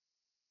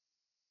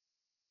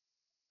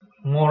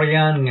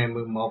Montreal ngày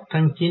 11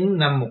 tháng 9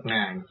 năm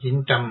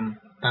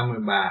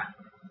 1983.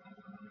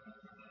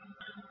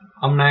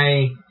 Hôm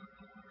nay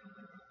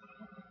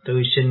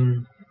tôi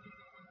xin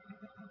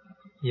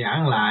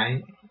giảng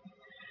lại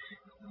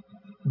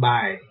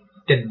bài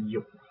tình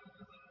dục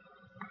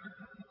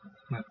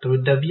mà tôi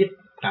đã viết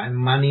tại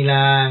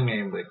Manila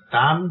ngày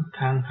 18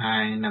 tháng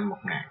 2 năm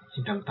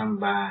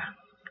 1983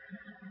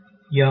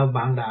 do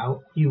bạn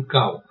đạo yêu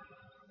cầu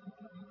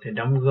để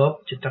đóng góp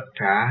cho tất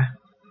cả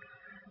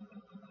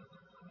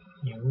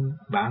những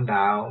bạn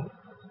đạo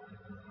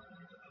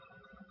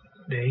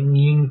để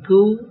nghiên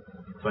cứu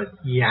và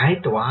giải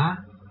tỏa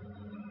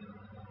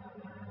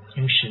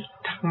những sự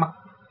thắc mắc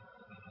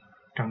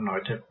trong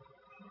nội thức.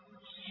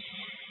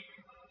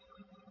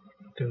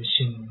 Tôi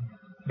xin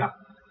đọc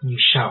như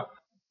sau.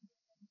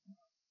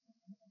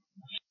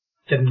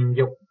 Tình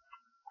dục,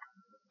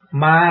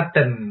 ma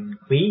tình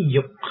quỷ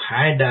dục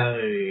hại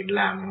đời,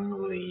 làm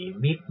người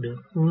biết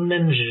được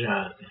nên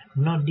rờ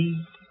nó đi.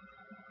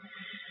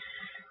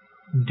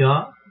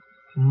 Đó,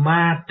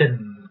 ma tình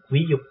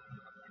quỷ dục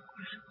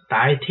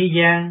tại thế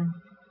gian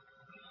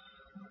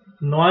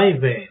nói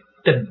về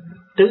tình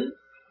tứ,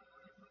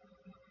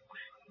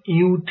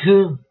 yêu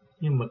thương,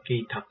 nhưng mà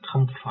kỳ thật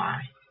không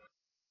phải.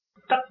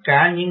 Tất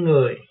cả những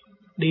người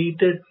đi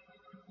tới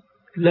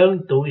lớn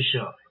tuổi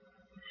rồi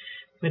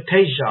mới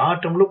thấy rõ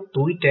trong lúc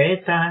tuổi trẻ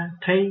ta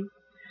thấy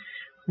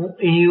muốn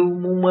yêu,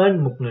 muốn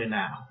mến một người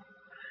nào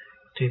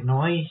thì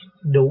nói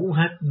đủ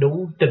hết,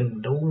 đủ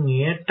tình, đủ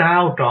nghĩa,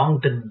 trao trọn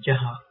tình cho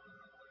họ.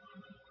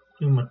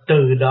 Nhưng mà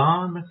từ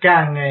đó nó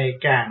càng ngày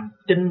càng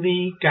tinh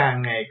vi,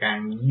 càng ngày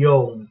càng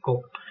dồn cục,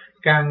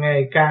 càng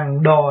ngày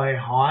càng đòi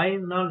hỏi,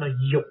 nó là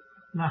dục,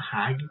 nó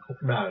hại cái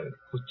cuộc đời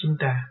của chúng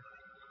ta.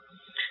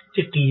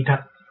 Chứ kỳ thật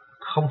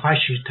không phải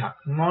sự thật,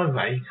 nói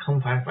vậy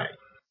không phải vậy.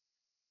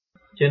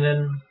 Cho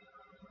nên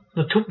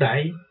nó thúc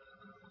đẩy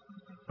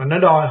và nó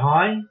đòi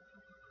hỏi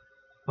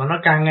và nó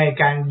càng ngày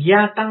càng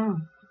gia tăng,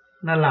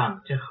 nó làm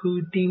cho hư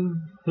tim,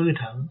 hư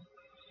thận,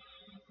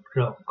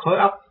 rồi khối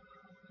óc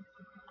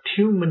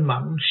thiếu minh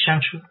mẫn sáng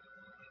suốt.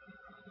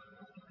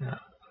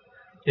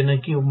 Cho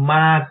nên kêu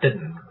ma tình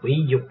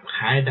quỷ dục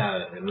hại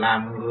đời,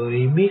 làm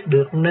người biết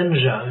được nên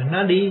rời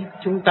nó đi.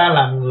 Chúng ta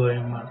làm người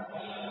mà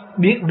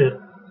biết được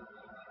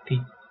thì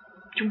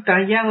chúng ta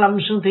giáng lâm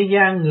xuống thế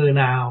gian, người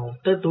nào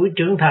tới tuổi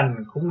trưởng thành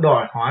cũng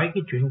đòi hỏi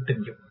cái chuyện tình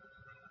dục.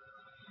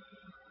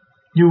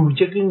 Dù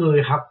cho cái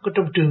người học ở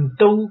trong trường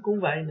tu cũng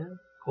vậy nữa,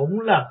 cũng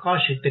là có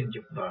sự tình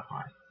dục đòi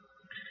hỏi.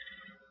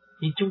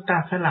 Thì chúng ta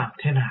phải làm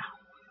thế nào?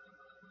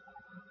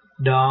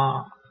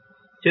 Đó,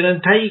 cho nên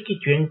thấy cái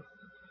chuyện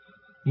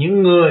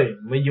những người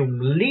mà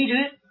dùng lý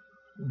thuyết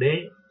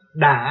để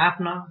đàn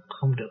áp nó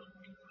không được.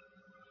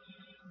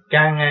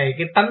 Càng ngày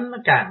cái tánh nó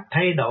càng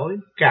thay đổi,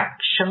 càng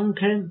sân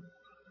thêm.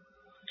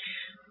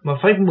 Mà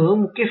phải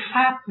mượn một cái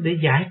pháp để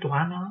giải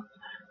tỏa nó.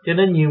 Cho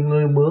nên nhiều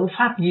người mượn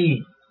pháp gì?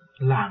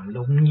 Làm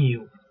lụng nhiều,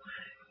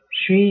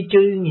 suy tư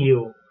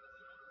nhiều,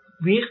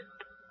 viết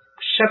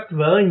sách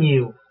vở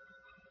nhiều,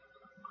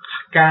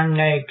 càng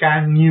ngày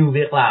càng nhiều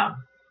việc làm,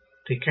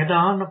 thì cái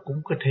đó nó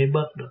cũng có thể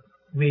bớt được.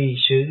 Vì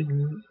sự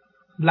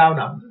lao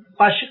động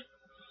quá sức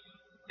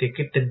thì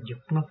cái tình dục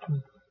nó cũng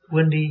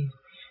quên đi,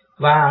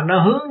 và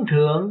nó hướng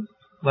thượng,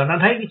 và nó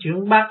thấy cái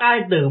chuyện bác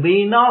ái từ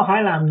bi nó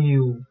phải làm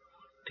nhiều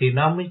thì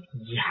nó mới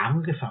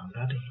giảm cái phần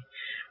đó đi.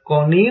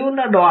 Còn nếu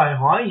nó đòi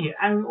hỏi gì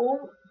ăn uống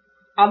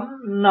ấm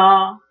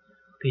no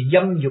thì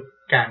dâm dục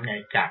càng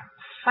ngày càng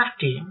phát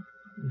triển.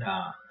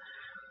 Đó.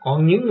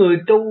 Còn những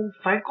người tu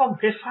phải có một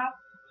cái pháp,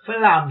 phải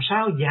làm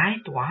sao giải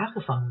tỏa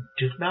cái phần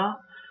trước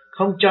đó,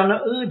 không cho nó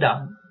ứ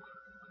động,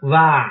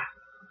 và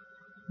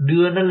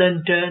đưa nó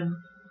lên trên,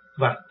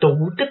 và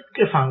tụ tích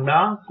cái phần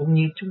đó, cũng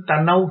như chúng ta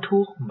nấu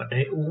thuốc mà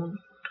để uống,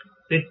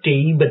 để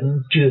trị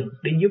bệnh trường,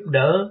 để giúp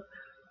đỡ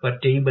và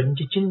trị bệnh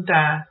cho chúng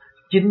ta.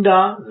 Chính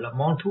đó là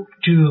món thuốc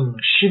trường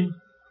sinh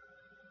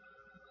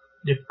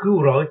để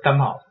cứu rỗi tâm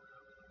hồn.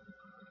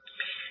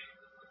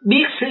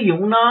 Biết sử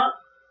dụng nó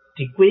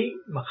thì quý,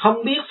 mà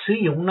không biết sử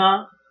dụng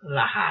nó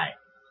là hại.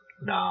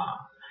 Đó.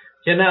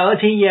 Cho nên ở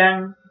thế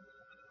gian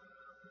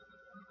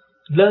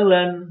lớn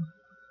lên,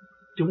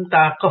 chúng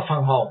ta có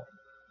phần hồn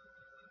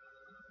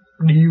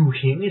điều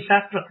khiển cái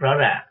xác rất rõ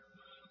ràng.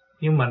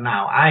 Nhưng mà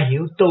nào ai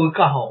hiểu tôi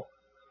có hồn?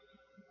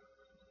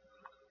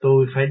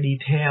 Tôi phải đi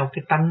theo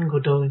cái tánh của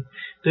tôi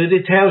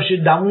đi theo sự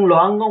động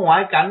loạn của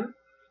ngoại cảnh,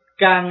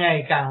 càng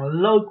ngày càng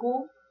lôi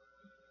cuốn,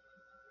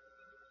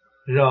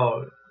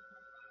 rồi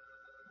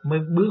mới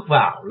bước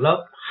vào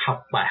lớp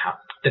học bài học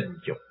tình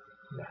dục.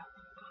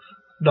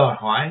 Đòi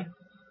hỏi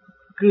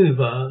cưới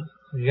vợ,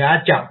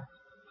 gả chồng,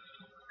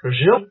 rồi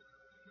rốt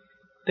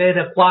tê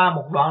ra qua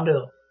một đoạn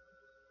đường,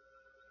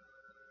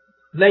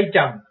 lấy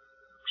chồng,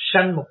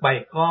 sanh một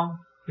bầy con,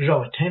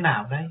 rồi thế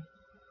nào đây?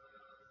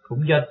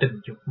 Cũng do tình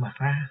dục mà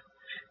ra.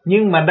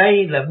 Nhưng mà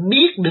đây là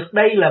biết được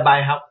đây là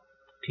bài học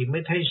thì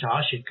mới thấy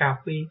rõ sự cao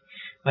quý.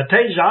 Và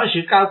thấy rõ sự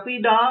cao quý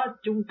đó,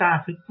 chúng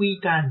ta phải quý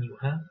ta nhiều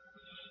hơn.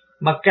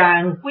 Mà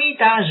càng quý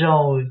ta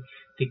rồi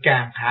thì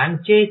càng hạn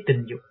chế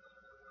tình dục,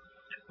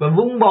 và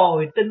vun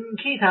bồi tinh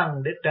khí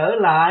thần để trở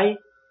lại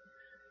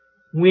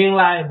nguyên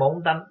lai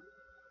bổn tánh.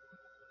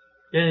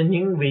 Cho nên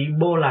những vị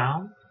bô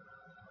lão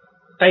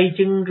tay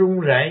chân run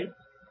rẩy,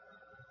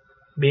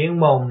 miệng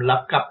mồm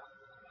lập cập,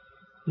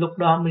 lúc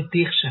đó mới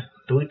tiếc rằng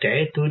tuổi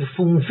trẻ tôi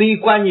phung phí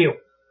quá nhiều.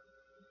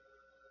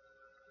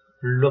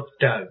 Luật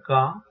trời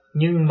có,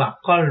 nhưng mà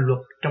có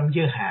luật trong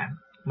giới hạn,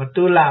 mà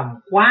tôi làm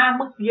quá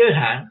mức giới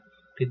hạn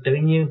thì tự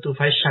nhiên tôi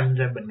phải sanh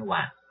ra bệnh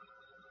hoạn.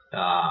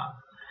 Đó.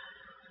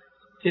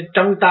 Thì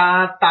trong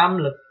ta tam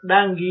lực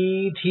đang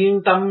ghi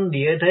thiên tâm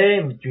địa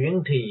thế, mà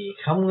chuyển thì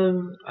không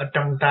ngưng. Ở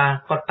trong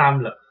ta có tam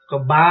lực, có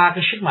 3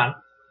 cái sức mạnh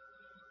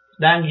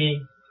đang ghi.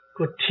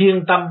 Có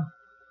thiên tâm.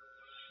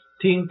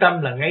 Thiên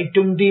tâm là ngay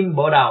trung tim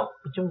bộ đầu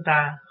của chúng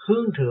ta,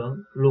 hướng thượng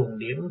luồng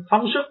điển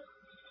phóng xuất.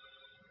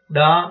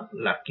 Đó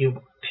là kêu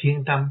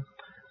thiên tâm.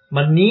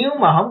 Mà nếu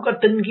mà không có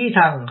tinh khí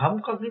thần,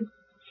 không có cái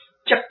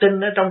chất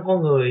tinh ở trong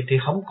con người thì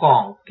không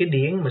còn cái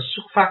điển mà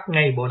xuất phát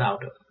ngay bộ đầu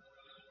được.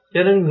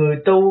 Cho nên người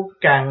tu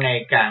càng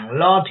ngày càng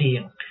lo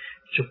thiền,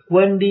 rồi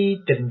quên đi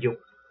tình dục,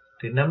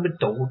 thì nó mới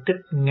tụ tích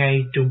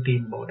ngay trung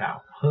tim bộ đầu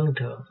hướng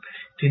thượng.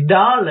 Thì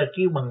đó là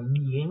kêu bằng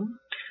điển.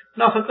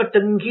 Nó phải có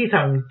tinh khí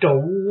thần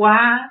trụ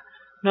quá,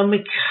 nó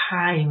mới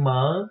khai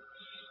mở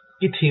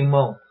cái thiền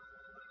môn.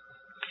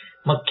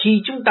 Mà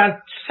khi chúng ta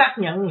xác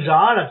nhận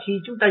rõ là khi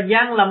chúng ta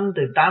giáng lâm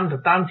từ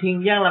tam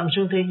thiên giáng lâm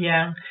xuống thế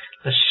gian,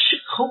 là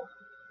sức hút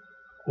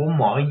của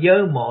mọi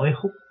giới mọi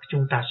hút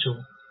chúng ta xuống.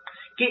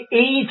 Cái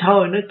ý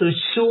thôi nói tôi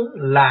xuống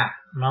là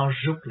nó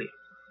rút liền.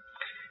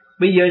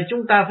 Bây giờ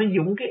chúng ta phải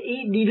dùng cái ý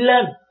đi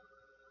lên,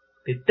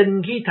 thì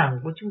tinh khí thần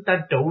của chúng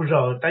ta trụ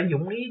rồi, ta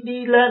dùng ý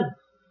đi lên,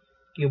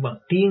 kêu bằng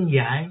tiên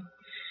giải.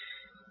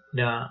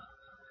 Đó.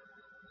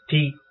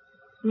 Thì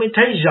mới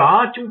thấy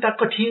rõ chúng ta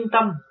có thiên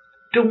tâm,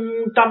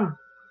 trung tâm,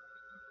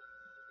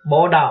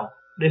 bộ đầu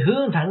để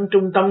hướng thẳng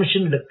trung tâm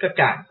sinh lực các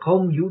càn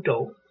khôn vũ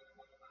trụ.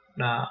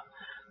 Đó.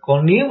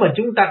 Còn nếu mà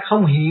chúng ta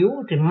không hiểu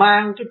thì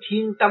mang cái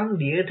thiên tâm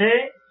địa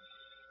thế,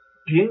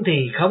 chuyển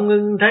thì không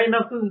ngưng, thấy nó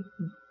cứ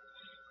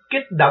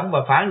kích động và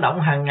phản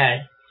động hàng ngày,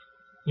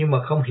 nhưng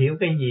mà không hiểu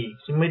cái gì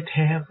thì mới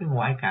theo cái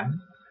ngoại cảnh,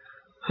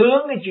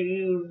 hướng cái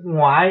chuyện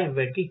ngoại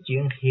về cái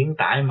chuyện hiện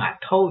tại mà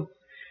thôi.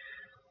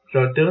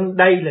 Rồi tưởng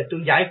đây là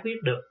tôi giải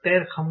quyết được, thế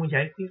là không có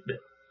giải quyết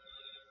được.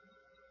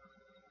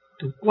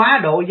 Tôi quá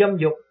độ dâm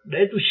dục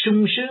để tôi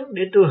sung sướng,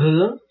 để tôi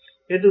hưởng,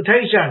 để tôi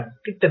thấy rằng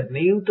cái tình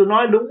yêu tôi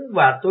nói đúng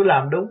và tôi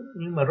làm đúng.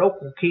 Nhưng mà rốt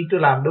cuộc khi tôi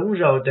làm đúng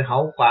rồi thì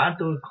hậu quả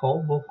tôi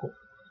khổ vô cùng.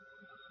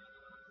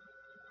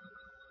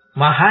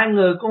 Mà hai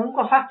người cũng không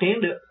có phát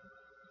triển được.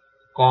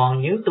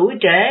 Còn những tuổi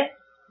trẻ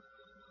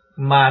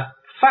mà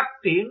phát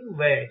triển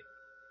về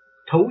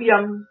thủ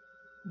dâm,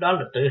 đó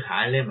là tự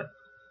hại lên mình.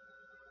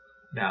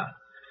 Đó.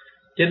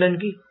 Cho nên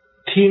cái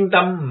thiên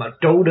tâm mà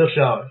trụ được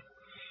rồi,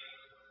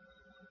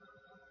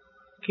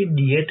 cái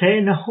địa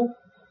thế nó hút.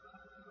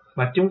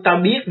 Mà chúng ta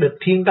biết được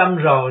thiên tâm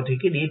rồi thì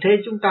cái địa thế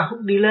chúng ta hút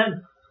đi lên,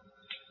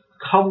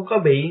 không có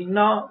bị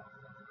nó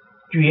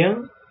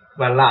chuyển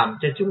và làm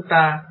cho chúng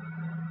ta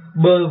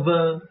bơ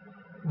vơ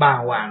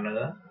bàng hoàng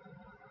nữa.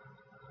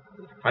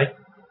 Phải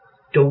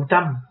trụ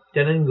tâm,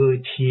 cho nên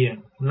người thiền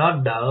nó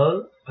đỡ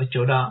ở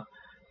chỗ đó.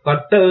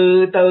 Và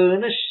từ từ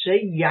nó sẽ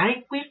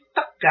giải quyết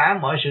tất cả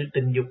mọi sự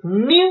tình dục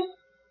nếu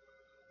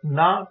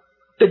nó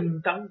tinh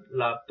tấn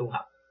là tu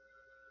học.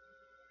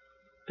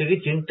 Thì cái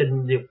chuyện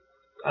tình dục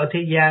ở thế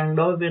gian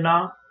đối với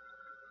nó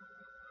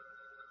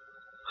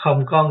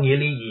không có nghĩa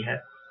lý gì hết.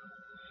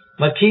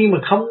 Mà khi mà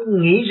không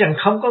nghĩ rằng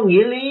không có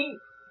nghĩa lý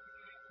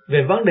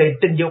về vấn đề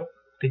tình dục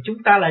thì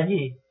chúng ta là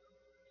gì?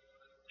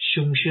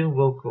 Sung sướng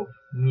vô cùng,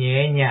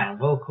 nhẹ nhàng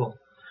vô cùng.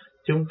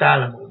 Chúng ta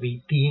là một vị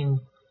tiên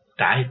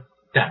tại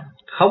trần,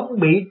 không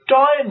bị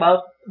trói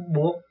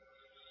buộc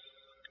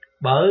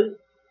bởi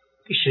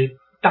cái sự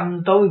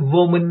tâm tối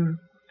vô minh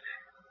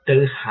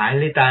tự hại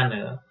lấy ta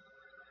nữa.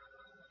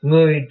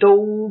 Người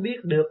tu biết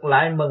được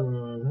lại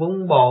mừng,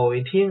 vun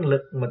bồi thiên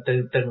lực mà từ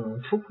từng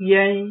phút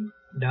giây.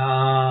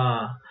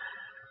 Đó.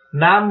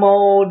 Nam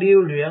mô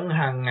điêu luyện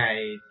hàng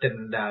ngày,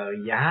 tình đời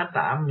giả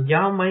tạm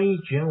gió mây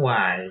chuyển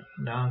hoài.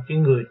 Đó, cái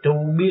người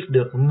tu biết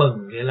được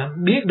mừng vậy lắm,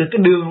 biết được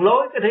cái đường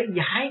lối có thể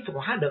giải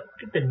tỏa được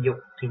cái tình dục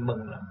thì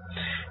mừng lắm.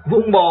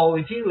 Vun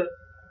bồi thiên lực,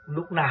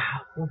 lúc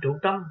nào cũng trụ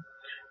tâm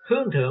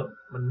hướng thượng.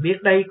 Mình biết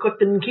đây có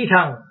tinh khí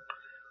thần,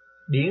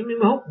 điển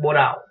mới hút bộ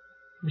đầu,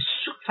 mới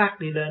xuất phát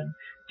đi lên.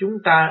 Chúng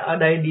ta ở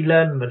đây đi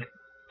lên mà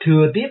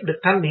thừa tiếp được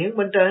thanh điển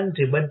bên trên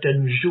thì bên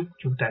trên rút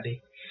chúng ta đi.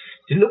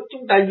 Thì lúc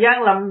chúng ta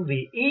giáng lâm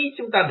vì ý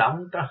chúng ta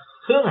động, ta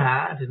hướng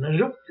hạ thì nó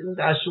rút chúng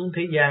ta xuống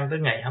thế gian tới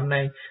ngày hôm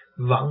nay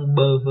vẫn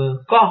bơ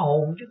vơ, có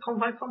hồn chứ không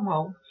phải không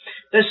hồn.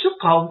 Ta xuất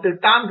hồn từ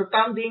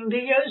tam thiên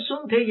thế giới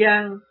xuống thế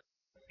gian,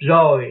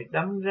 rồi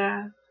đâm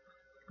ra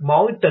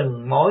mỗi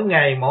từng, mỗi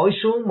ngày, mỗi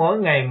xuống, mỗi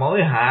ngày,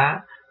 mỗi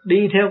hạ,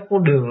 đi theo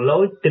con đường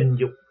lối tình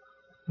dục,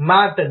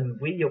 ma tình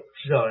quỷ dục,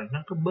 rồi nó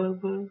có bơ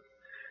vơ.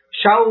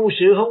 Sau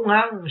sự hung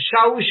hăng,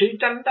 sau sự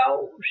tranh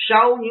đấu,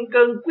 sau những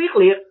cơn quyết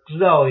liệt,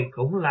 rồi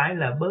cũng lại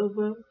là bơ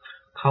vơ,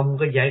 không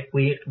có giải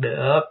quyết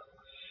được.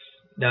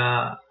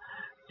 Đó.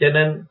 Cho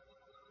nên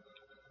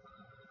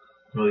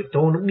người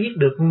tu nó biết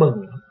được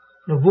mừng,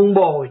 nó vun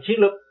bồi chiến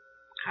lực,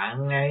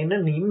 hàng ngày nó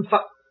niệm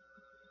Phật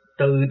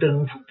từ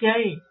từng phút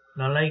giây.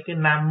 Nó lấy cái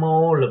Nam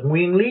Mô là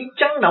nguyên lý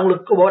chấn động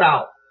lực của bộ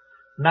đầu.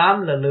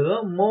 Nam là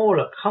lửa, mô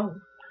là không.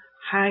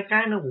 Hai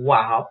cái nó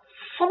hòa hợp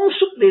phóng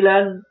xuất đi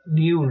lên,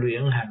 điêu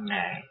luyện hàng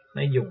ngày.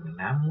 Nó dùng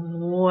Nam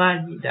Mô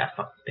A Di Đà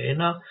Phật để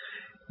nó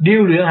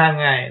điêu luyện hàng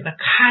ngày, nó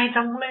khai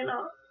thông lấy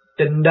nó.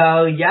 Tình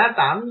đời giả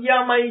tạm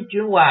do mây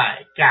chuyển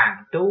hoài, càng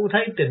tu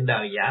thấy tình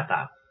đời giả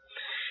tạm.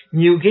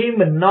 Nhiều khi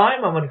mình nói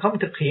mà mình không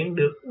thực hiện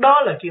được,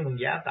 đó là kêu mình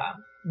giả tạm.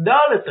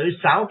 Đó là tự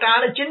xạo trá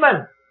lấy chính mình.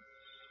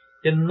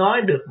 Chính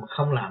nói được mà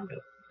không làm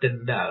được.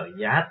 Tình đời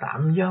giả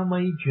tạm do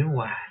mây chuyển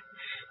hoài.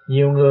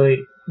 Nhiều người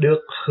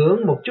được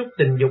hưởng một chút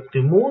tình dục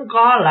thì muốn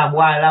có làm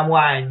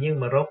hoài, nhưng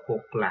mà rốt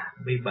cuộc là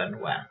bị bệnh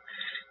hoạn.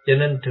 Cho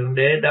nên Thượng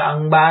Đế đã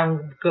ân ban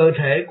cơ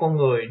thể con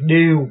người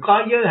đều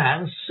có giới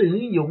hạn, sử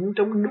dụng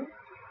trong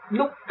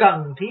lúc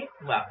cần thiết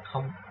và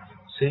không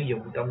sử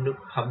dụng trong lúc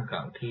không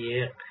cần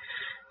thiết.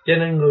 Cho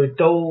nên người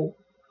tu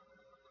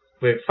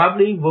về pháp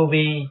lý vô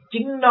vi,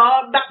 chính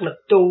nó đắc lực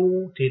tu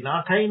thì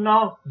nó thấy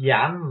nó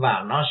giảm,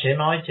 và nó sẽ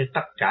nói cho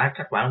tất cả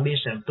các bạn biết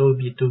rằng tôi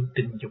vì tôi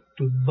tình dục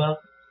tôi bớt.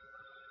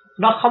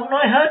 Nó không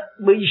nói hết,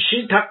 bởi vì sự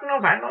thật nó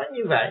phải nói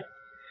như vậy.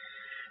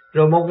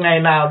 Rồi một ngày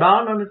nào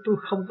đó nó nói tôi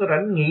không có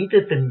rảnh nghĩ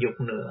tới tình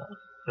dục nữa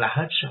là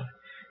hết rồi.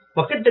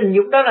 Và cái tình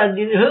dục đó là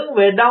hướng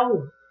về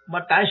đâu? Mà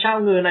tại sao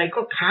người này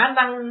có khả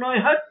năng nói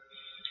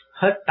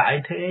hết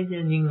tại thế,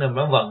 nhưng là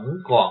nó vẫn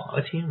còn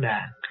ở thiên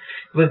đàng.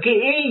 Vì cái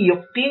ý dục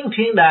tiến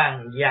thiên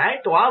đàng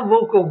giải tỏa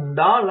vô cùng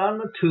đó là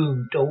nó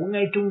thường trụ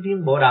ngay trung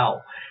thiên bộ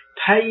đầu.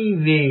 Thay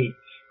vì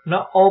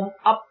nó ôm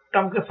ấp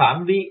trong cái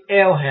phạm vi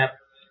eo hẹp,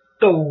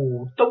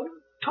 tù túng,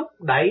 thúc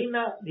đẩy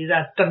nó đi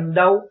ra tranh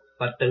đấu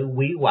và tự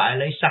hủy hoại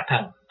lấy sát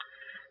thần.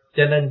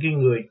 Cho nên cái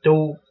người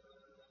tu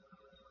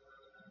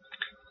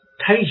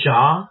thấy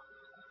rõ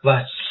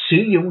và sử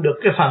dụng được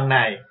cái phần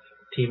này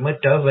thì mới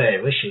trở về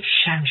với sự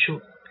sáng suốt.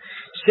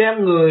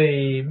 Xem người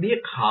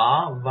biết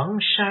họ vẫn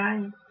sai,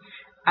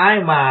 ai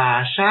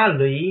mà xa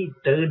lụy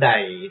tự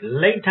đầy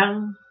lấy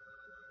thân.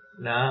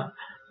 Đó.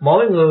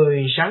 Mỗi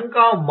người sẵn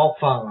có một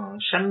phần,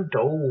 sanh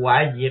trụ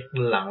hoại diệt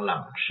lần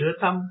lần sửa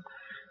tâm.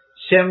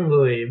 Xem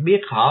người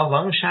biết họ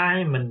vẫn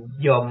sai, mình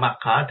dò mặt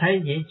họ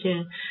thấy vậy chứ.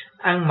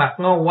 Ăn mặc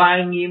ngon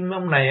oai nghiêm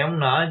ông này ông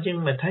nọ, chứ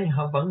mình thấy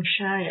họ vẫn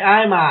sai.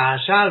 Ai mà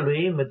xa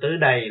lụy mà tự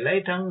đầy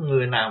lấy thân,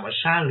 người nào mà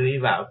xa lụy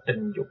vào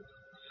tình dục.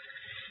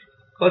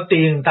 Có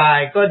tiền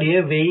tài, có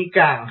địa vị,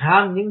 càng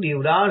ham những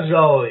điều đó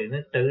rồi nó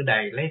tự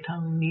đầy lấy thân.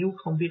 Nếu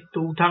không biết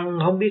tu thân,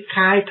 không biết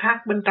khai thác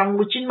bên trong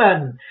của chính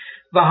mình,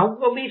 và không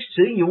có biết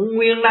sử dụng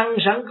nguyên năng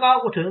sẵn có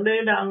của Thượng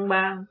Đế đã ân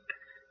ban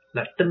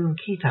là tinh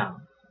khí thần,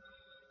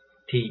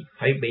 thì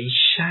phải bị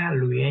xa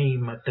lụy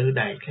mà tự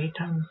đầy lấy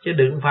thân. Chứ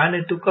đừng phải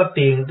nên tôi có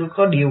tiền, tôi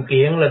có điều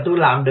kiện là tôi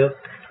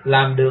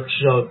làm được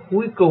rồi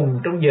cuối cùng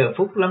trong giờ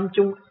phút lâm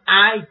chung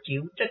ai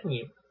chịu trách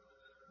nhiệm?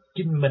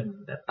 Chính mình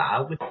đã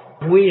tạo cái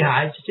nguy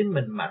hại cho chính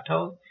mình mà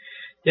thôi.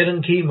 Cho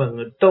nên khi mà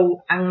người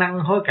tu ăn năn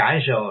hối cải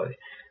rồi,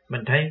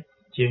 mình thấy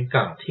chuyện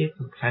cần thiết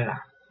mình phải làm,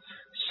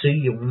 sử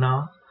dụng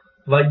nó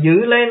và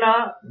giữ lấy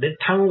nó để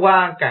thăng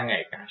hoa càng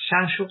ngày càng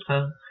sáng suốt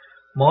hơn.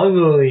 Mỗi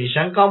người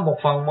sẵn có một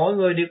phần, mỗi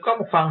người đều có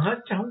một phần hết,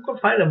 chứ không có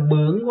phải là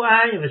mượn của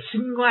ai và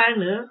xin của ai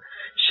nữa.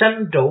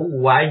 Sanh trụ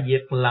hoại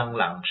diệt lần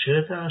lần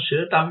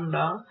sửa tâm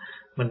đó.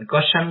 Mình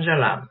có sanh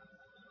ra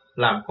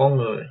làm con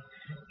người,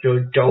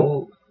 rồi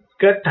trụ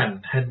kết thành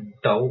hình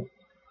tụ,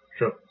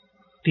 rồi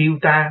tiêu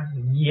tan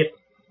diệt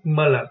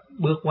mới là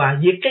bước qua.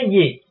 Diệt cái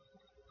gì?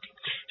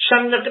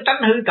 Sanh ra cái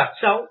tánh hư tật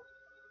xấu,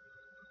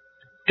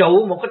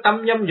 trụ một cái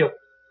tâm dâm dục.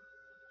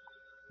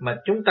 Mà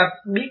chúng ta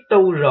biết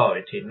tu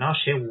rồi thì nó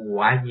sẽ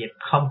hoại diệt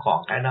không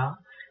còn cái đó.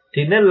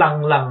 Thì nó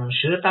lần lần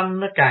sửa tâm,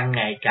 nó càng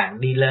ngày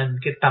càng đi lên,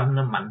 cái tâm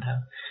nó mạnh hơn.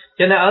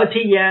 Cho nên ở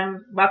thế gian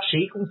bác sĩ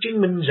cũng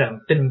chứng minh rằng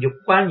tình dục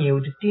quá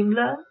nhiều thì tim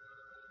lớn.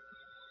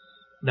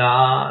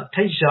 Đó,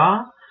 thấy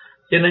rõ.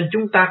 Cho nên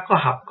chúng ta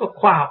có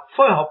khoa học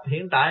phối hợp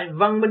hiện tại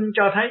văn minh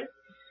cho thấy.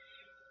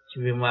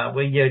 Vì mà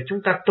bây giờ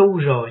chúng ta tu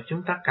rồi,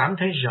 chúng ta cảm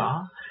thấy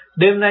rõ.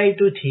 Đêm nay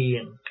tôi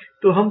thiền,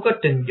 tôi không có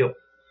tình dục,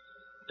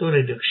 tôi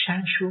lại được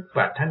sáng suốt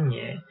và thanh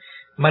nhẹ.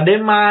 Mà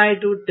đêm mai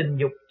tôi tình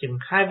dục chừng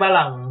 2-3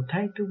 lần,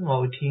 thấy tôi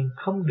ngồi thiền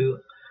không được,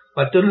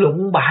 và tôi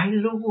lụng bại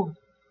luôn.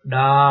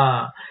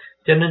 Đó,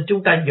 cho nên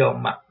chúng ta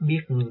dòm mặt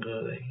biết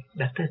người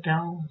đã tới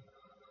đâu,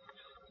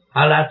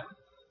 họ là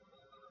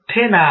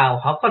thế nào,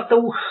 họ có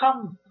tu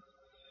không,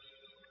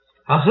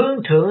 họ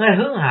hướng thượng hay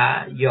hướng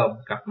hạ, dòm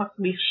cặp mắt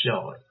biết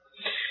rồi.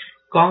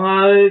 Con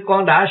ơi,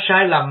 con đã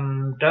sai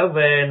lầm, trở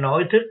về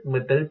nội thức mà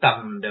tự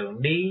tầm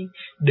đường đi,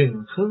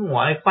 đừng hướng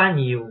ngoại quá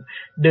nhiều,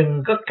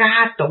 đừng có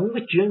ca tụng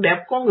cái chuyện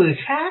đẹp của người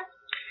khác.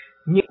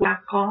 Nhưng ta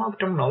có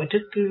trong nội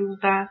thức của chúng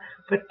ta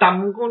phải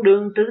tầm con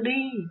đường tự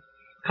đi,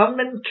 không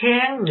nên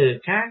khen người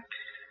khác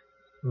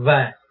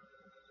và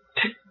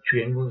thích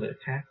chuyện của người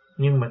khác.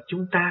 Nhưng mà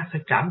chúng ta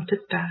phải cảm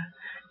thích ta.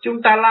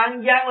 Chúng ta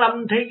lang giáng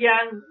lâm thế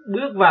gian,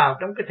 bước vào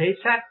trong cái thể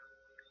xác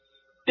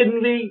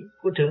tinh vi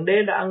của Thượng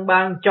Đế đã ân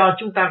ban cho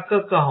chúng ta có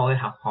cơ hội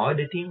học hỏi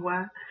để tiến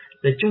hóa.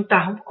 Để chúng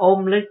ta không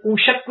ôm lấy cuốn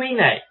sách quý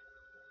này,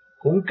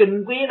 cuốn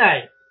kinh quý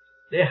này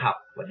để học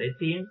và để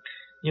tiến,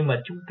 Nhưng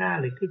mà chúng ta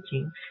lại cái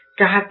chuyện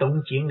ca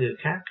tụng chuyện người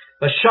khác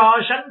và so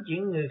sánh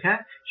chuyện người khác,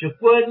 rồi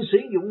quên sử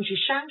dụng sự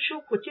sáng suốt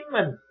của chính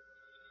mình.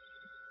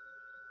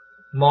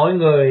 Mọi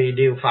người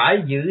đều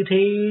phải dự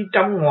thi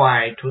trong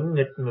ngoài thuận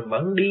nghịch mà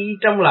vẫn đi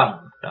trong lòng.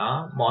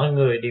 Đó, mọi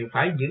người đều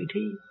phải dự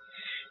thi.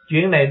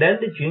 Chuyện này đến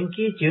tới chuyện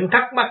kia, chuyện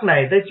thắc mắc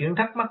này tới chuyện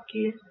thắc mắc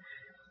kia.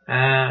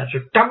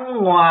 Rồi trong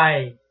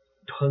ngoài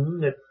thuận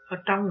nghịch ở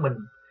trong mình,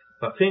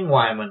 và phía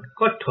ngoài mình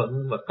có thuận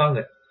và có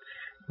nghịch.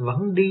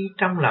 Vẫn đi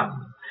trong lòng,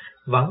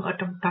 vẫn ở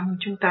trong tâm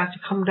chúng ta sẽ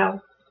không đâu.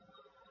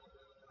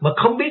 Mà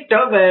không biết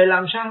trở về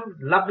làm sao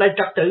lập lại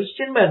trật tự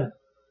chính mình.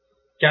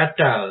 Cha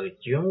trời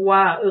chuyển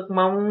qua ước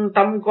mong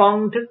tâm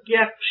con thức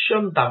giác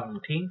sớm tầm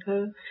thiên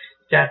thơ.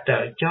 Cha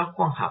trời cho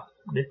con học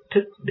để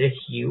thức, để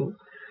hiểu,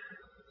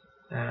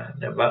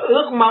 và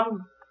ước mong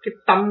cái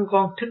tâm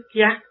con thức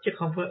giác, chứ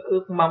không phải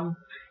ước mong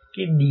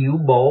cái điệu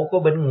bộ của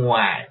bên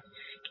ngoài,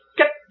 cái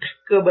cách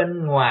của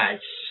bên ngoài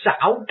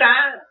xảo trá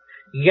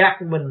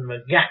gạt mình và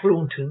gạt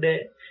luôn Thượng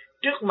Đế.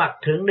 Trước mặt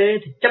Thượng Đế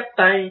thì chắp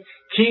tay,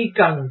 khi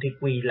cần thì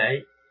quỳ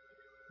lạy.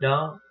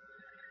 Đó,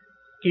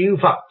 kêu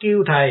Phật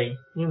kêu Thầy,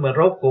 nhưng mà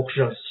rốt cuộc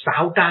rồi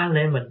xảo trá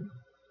lên mình.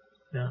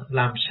 Đó,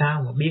 làm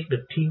sao mà biết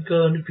được thiên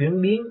cơ nó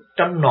chuyển biến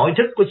trong nội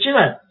thức của chính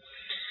mình.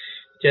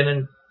 Cho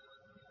nên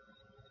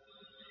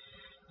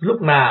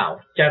lúc nào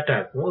cha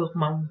trời cũng ước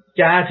mong,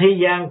 cha thế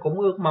gian cũng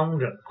ước mong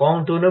rằng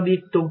con tôi nó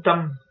biết tu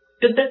tâm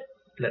tích tích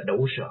là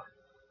đủ rồi.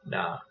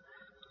 Đó,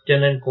 cho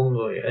nên con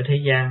người ở thế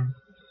gian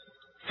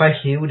phải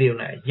hiểu điều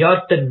này.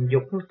 Do tình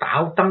dục nó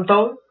tạo tâm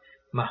tối,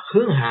 mà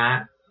hướng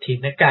hạ thì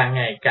nó càng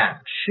ngày càng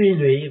suy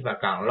lụy và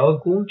càng lôi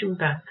cuốn chúng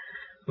ta.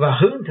 Và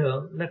hướng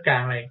thượng nó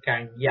càng ngày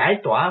càng giải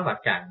tỏa và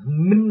càng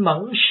minh mẫn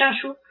sáng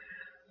suốt.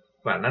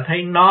 Và nó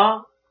thấy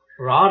nó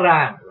rõ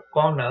ràng là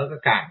con nợ cả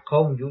càn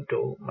khôn vũ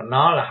trụ, mà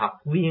nó là học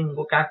viên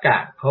của cả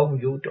càn khôn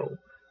vũ trụ.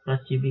 Nó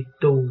chỉ biết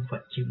tu và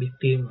chỉ biết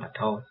tiên mà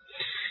thôi.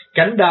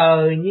 Cảnh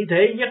đời như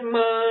thế giấc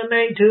mơ,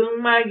 nay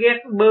thương mai ghét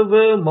bơ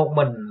vơ một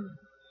mình.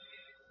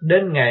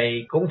 Đến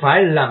ngày cũng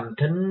phải làm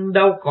thinh,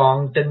 đâu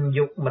còn tình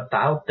dục mà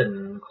tạo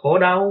tình khổ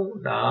đau.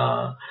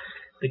 Đó,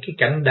 thì cái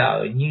cảnh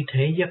đời như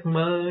thế giấc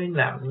mơ,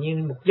 làm như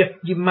một giấc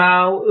chim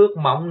mau, ước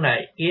mộng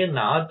này kia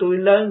nọ, tôi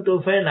lớn tôi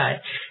phải này,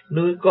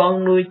 nuôi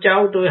con nuôi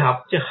cháu tôi học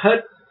cho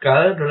hết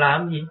cỡ rồi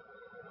làm gì.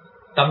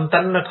 Tâm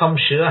tánh nó không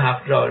sửa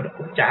học rồi nó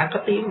cũng chả có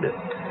tiếng được.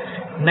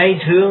 Nay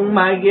thương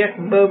mai ghét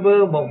bơ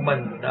vơ một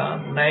mình. Đó,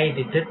 nay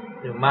thì thích,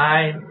 rồi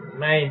mai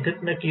thích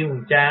nó kêu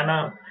thằng cha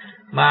nó,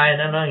 mai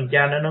nó nói thằng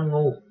cha nó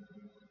ngu.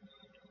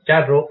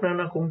 Cha ruột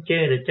nó cũng chê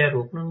là cha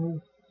ruột nó ngu,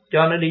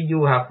 cho nó đi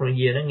du học rồi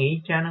về nó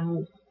nghĩ cha nó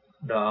ngu.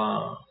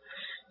 Đó,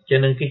 cho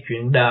nên cái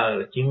chuyện đời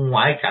là chuyện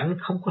ngoại cảnh,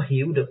 không có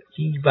hiểu được,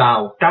 chỉ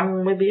vào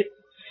trong mới biết.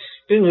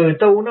 Cái người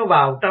tu nó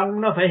vào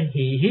trong nó phải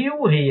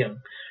hiếu hiền,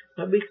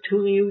 nó biết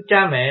thương yêu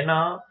cha mẹ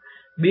nó,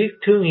 biết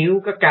thương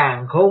yêu các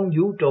càn khôn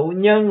vũ trụ,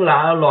 nhân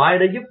loại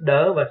để giúp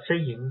đỡ và xây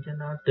dựng cho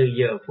nó từ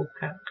giờ phút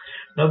khắc.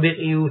 Nó biết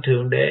yêu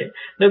Thượng Đế,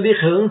 nó biết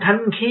hưởng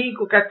thanh khí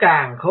của các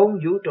càn khôn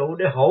vũ trụ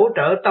để hỗ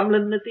trợ tâm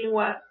linh nó tiến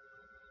hóa.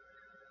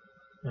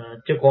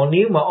 Chứ còn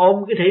nếu mà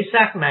ôm cái thể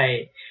xác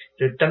này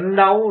rồi tranh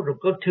đấu rồi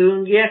có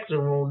thương ghét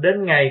rồi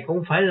đến ngày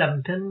cũng phải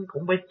làm thinh,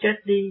 cũng phải chết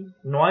đi.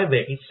 Nói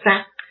về cái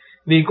xác,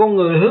 vì con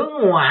người hướng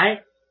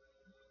ngoại,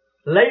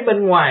 lấy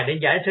bên ngoài để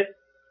giải thích.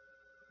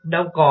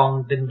 Đâu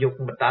còn tình dục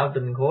mà tạo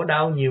tình khổ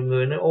đau. Nhiều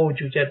người nói ôi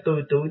chú cha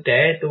tôi tuổi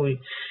trẻ, tôi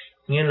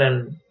nghĩa là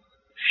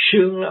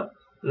sướng lắm,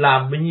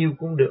 làm bao nhiêu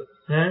cũng được,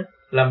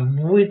 làm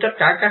vui tất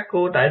cả các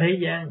cô tại thế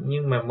gian.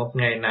 Nhưng mà một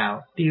ngày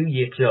nào tiêu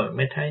diệt rồi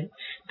mới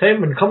thấy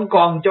mình không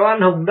còn cho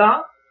anh hùng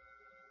đó,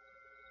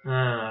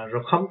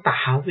 rồi không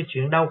tạo cái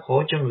chuyện đau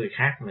khổ cho người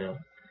khác nữa.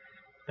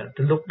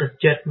 Tới lúc đó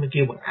chết mới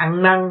kêu bằng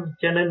ăn năn.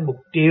 Cho nên 1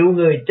 triệu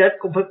người chết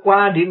cũng phải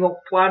qua địa ngục.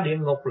 Qua địa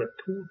ngục là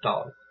thú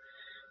tội,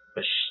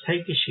 và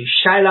thấy cái sự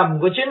sai lầm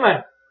của chính mình.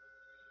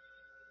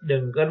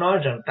 Đừng có nói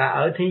rằng ta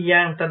ở thế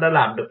gian ta đã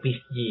làm được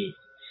việc gì,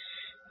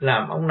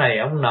 làm ông này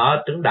ông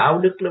nọ, tưởng đạo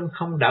đức lắm.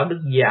 Không, đạo đức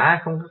giả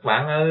không các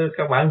bạn ơi.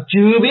 Các bạn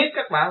chưa biết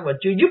các bạn và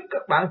chưa giúp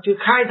các bạn, chưa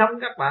khai thông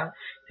các bạn,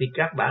 thì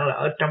các bạn là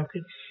ở trong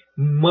cái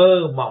mơ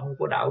mộng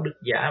của đạo đức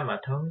giả mà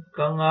thôi.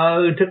 Con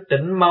ơi, thức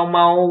tỉnh mau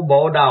mau,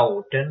 bộ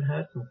đầu trên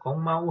hết. Một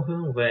con mau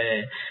hướng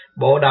về,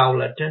 bộ đầu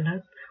là trên hết.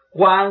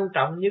 Quan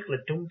trọng nhất là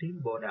trung tín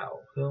bộ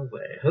đầu,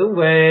 hướng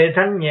về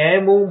thanh nhẹ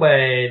muôn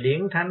bề,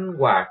 điển thanh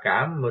hòa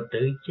cảm và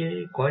tự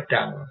chế cõi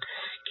trần.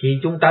 Khi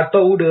chúng ta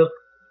tu được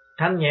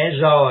thanh nhẹ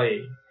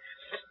rồi,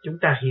 chúng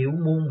ta hiểu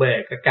muôn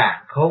bề cả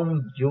càn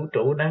khôn vũ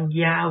trụ đang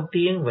giao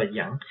tiếng và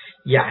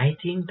giải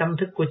tiếng tâm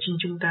thức của chính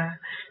chúng ta.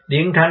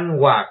 Điển thanh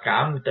hòa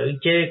cảm tự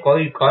chế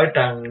cõi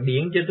trần,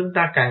 điển cho chúng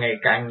ta càng ngày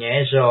càng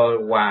nhẹ rồi,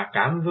 hòa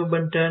cảm với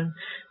bên trên,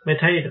 mới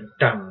thấy rằng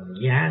trần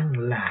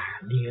gian là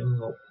địa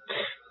ngục.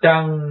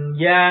 Trần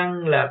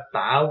gian là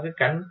tạo cái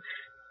cảnh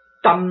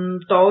tâm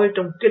tối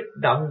trong kích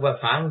động và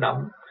phản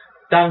động.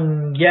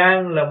 Trần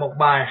gian là một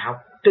bài học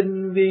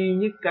tinh vi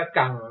nhất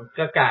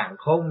cả càn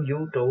khôn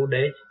vũ trụ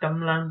để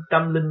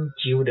tâm linh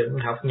chịu đựng,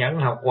 học nhẫn,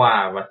 học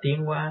hòa và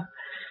tiến hóa.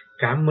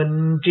 Cảm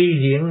minh tri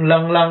điển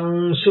lần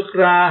lần xuất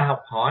ra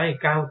học hỏi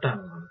cao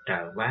tầng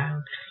trời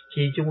ban.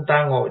 Khi chúng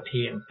ta ngồi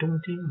thiền trung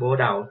tiến bộ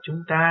đầu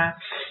chúng ta,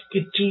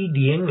 cái tri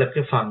điển là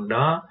cái phần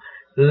đó,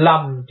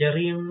 lầm cho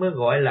riêng mới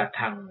gọi là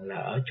thần là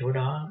ở chỗ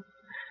đó.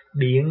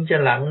 Điện cho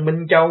lặng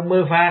Minh Châu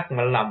mới phát,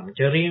 mà lầm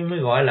cho riêng mới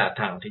gọi là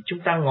thần. Thì chúng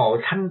ta ngồi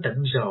thanh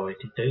tịnh rồi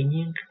thì tự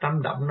nhiên cái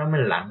tâm động nó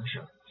mới lặng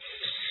rồi.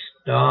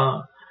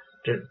 Đó,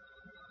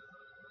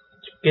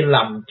 cái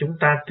lầm chúng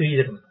ta tuy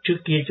rằng trước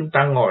kia chúng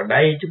ta ngồi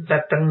đây, chúng ta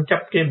tranh chấp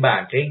cái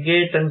bàn cái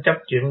ghế, tranh chấp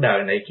chuyện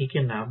đời này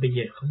cái nào, bây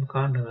giờ không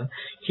có nữa.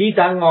 Khi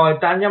ta ngồi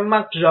ta nhắm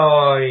mắt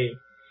rồi,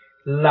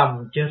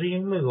 lầm cho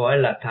riêng mới gọi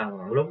là thần.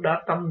 Lúc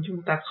đó tâm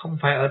chúng ta không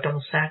phải ở trong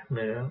xác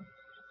nữa.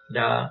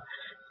 Đó,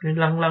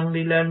 lăn lăn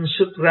đi lên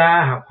xuất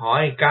ra học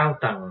hỏi cao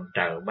tầng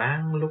trời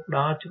ban. Lúc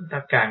đó chúng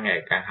ta càng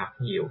ngày càng học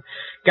nhiều,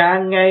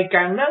 càng ngày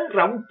càng nới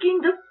rộng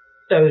kiến thức,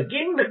 từ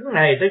kiến thức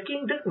này tới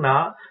kiến thức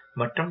nọ,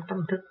 mà trong tâm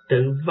thức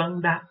tự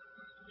vấn đáp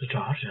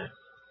rõ rệt.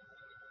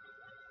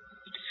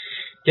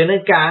 Cho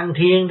nên càng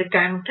thiền thì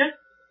càng thức,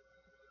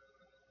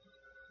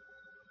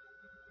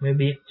 mới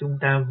biết chúng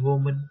ta vô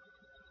minh.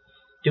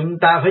 Chúng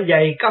ta phải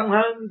dày công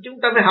hơn,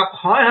 chúng ta phải học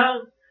hỏi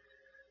hơn.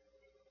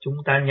 Chúng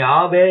ta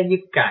nhỏ bé nhất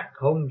càn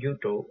khôn vũ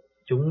trụ,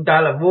 chúng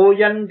ta là vô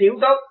danh tiểu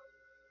tốt,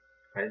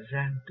 phải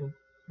ráng tu,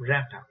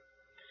 ráng học.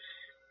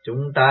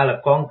 Chúng ta là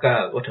con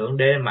cờ của Thượng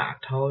Đế mà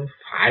thôi,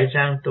 phải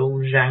ráng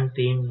tu, ráng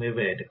tiên mới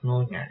về được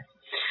ngôi Ngài.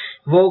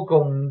 Vô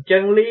cùng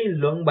chân lý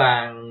luận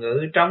bàn,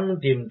 ngữ trong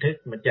tiềm thức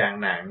mà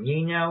chàng nàng như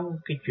nhau.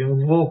 Cái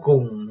chuyện vô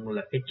cùng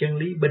là cái chân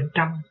lý bên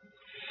trong.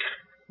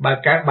 Và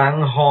các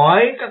bạn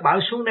hỏi, các bạn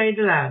xuống đây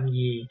để làm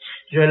gì?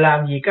 Rồi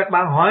làm gì các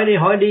bạn hỏi đi,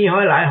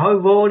 hỏi lại, hỏi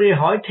vô đi,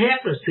 hỏi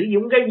thét, rồi sử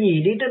dụng cái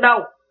gì đi tới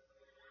đâu?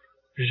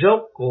 Rốt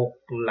cuộc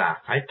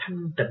là phải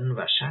thanh tịnh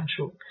và sáng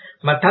suốt.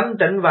 Mà thanh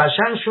tịnh và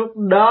sáng suốt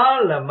đó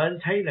là mới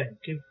thấy là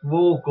cái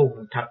vô cùng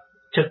thật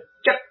thực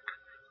chất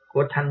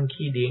của thanh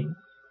khí điển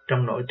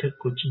trong nội thức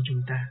của chính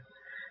chúng ta.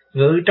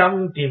 Ngự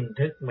trong tiềm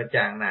thức mà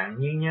chàng nàng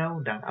như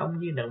nhau, đàn ông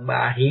như đàn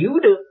bà hiểu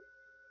được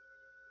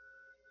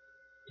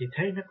thì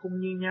thấy nó cũng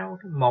như nhau.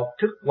 Một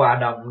thức hòa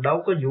đồng,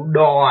 đâu có vụ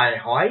đòi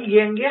hỏi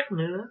ghen ghét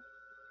nữa,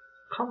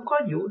 không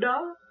có vụ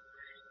đó.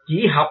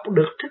 Chỉ học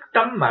được thức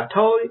tâm mà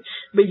thôi.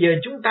 Bây giờ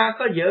chúng ta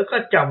có vợ, có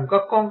chồng,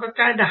 có con, có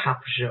cái đã học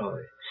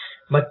rồi,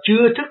 mà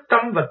chưa thức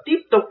tâm và tiếp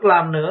tục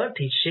làm nữa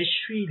thì sẽ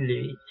suy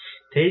lụy.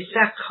 Thể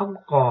xác không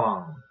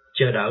còn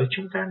chờ đợi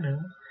chúng ta nữa.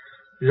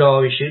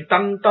 Rồi sự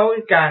tâm tối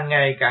càng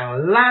ngày càng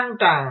lan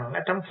tràn ở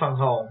trong phần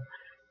hồn.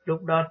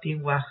 Lúc đó tiến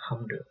hóa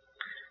không được.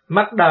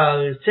 Mắt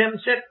đời xem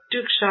xét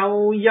trước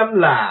sau, dâm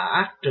là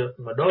ác trượt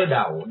mà đối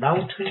đầu đau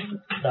thương.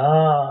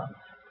 Đó,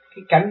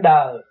 cái cảnh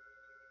đời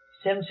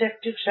xem xét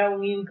trước sau,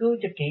 nghiên cứu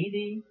cho kỹ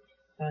đi.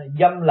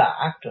 Dâm là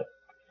ác trượt.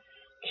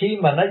 Khi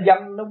mà nó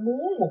dâm, nó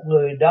muốn một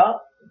người đó,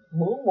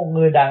 muốn một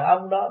người đàn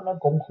ông đó, nó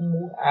cũng không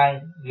muốn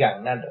ai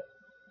gần nó được.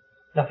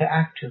 Nó phải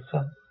ác trượt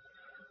không?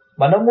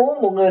 Mà nó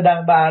muốn một người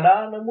đàn bà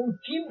đó, nó muốn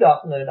chiếm đoạt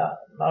người đó,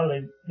 nó lại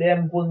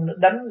đem quân nó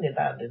đánh người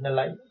ta để nó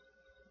lấy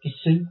cái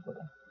xứ của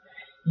nó.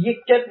 Giết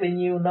chết bao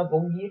nhiêu nó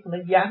cũng giết, nó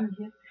dám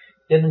giết.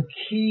 Cho nên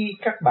khi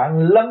các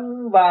bạn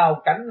lâm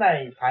vào cảnh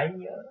này phải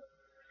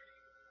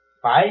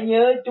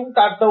nhớ chúng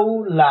ta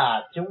tu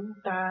là chúng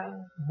ta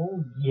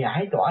muốn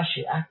giải tỏa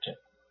sự ác trượt.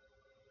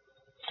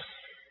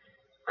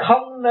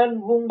 Không nên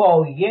vun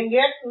bồi ghen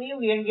ghét, nếu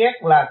ghen ghét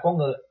là con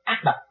người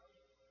ác độc,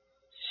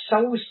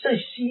 xấu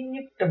xí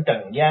nhất trong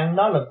trần gian,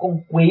 nó là con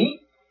quỷ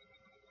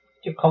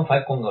chứ không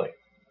phải con người.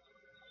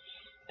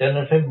 Cho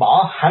nên phải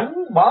bỏ hẳn,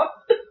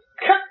 bỏ tức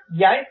khắc,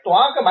 giải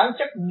tỏa cái bản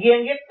chất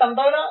ghen ghét tâm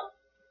tối đó,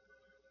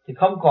 thì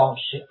không còn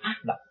sự ác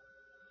độc.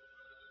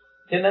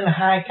 Cho nên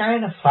hai cái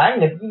nó phải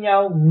nghịch với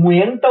nhau.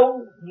 Nguyện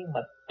tu nhưng mà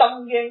tâm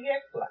ghen ghét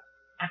là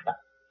ác độc,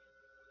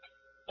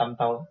 tâm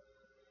tối.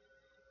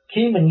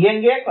 Khi mình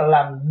ghen ghét là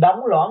làm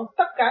động loạn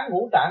tất cả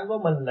ngũ tạng của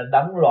mình, là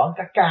động loạn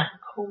cả càn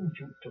khôn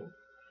vũ trụ.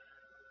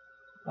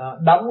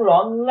 Động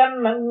loạn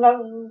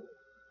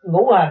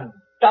ngũ hành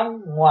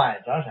trong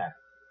ngoài rõ ràng.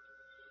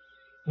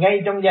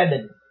 Ngay trong gia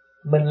đình,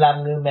 mình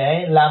làm người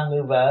mẹ, làm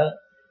người vợ,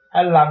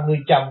 hay làm người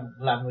chồng,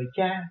 làm người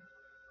cha,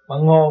 mà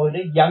ngồi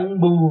để giận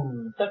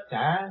buồn tất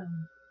cả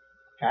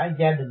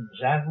gia đình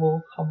ra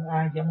vô, không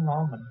ai dám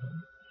ngó mình.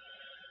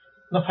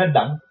 Nó phải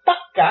động tất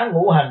cả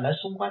ngũ hành ở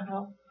xung quanh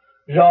không?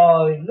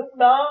 Rồi lúc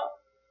đó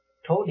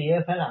thổ địa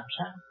phải làm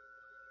sao?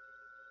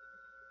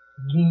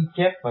 Ghi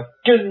chép và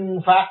trừng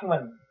phạt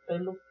mình tới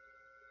lúc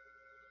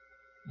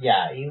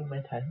già yếu mới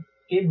thấy.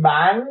 Cái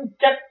bản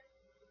chất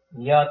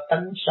do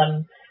tánh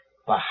sanh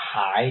và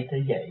hại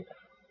tới vậy.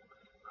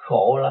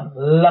 Khổ lắm,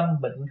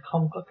 lâm bệnh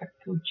không có cách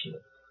cứu chữa.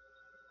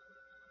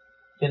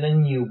 Cho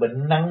nên nhiều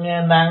bệnh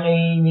nan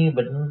y như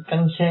bệnh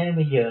canxi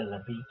bây giờ là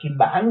vì cái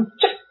bản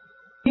chất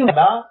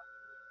đó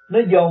nó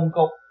dồn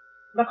cục,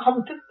 nó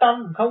không thức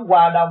tâm, không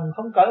hòa đồng,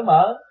 không cởi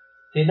mở,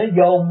 thì nó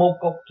dồn một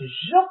cục thì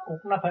rốt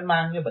cuộc nó phải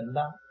mang cái bệnh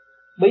đó.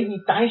 Bởi vì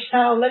tại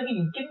sao lấy cái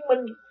gì chứng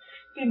minh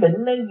cái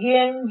bệnh nó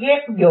ghen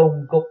ghét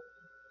dồn cục?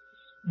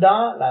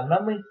 Đó là nó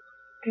mới,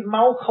 cái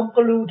máu không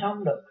có lưu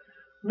thông được,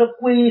 nó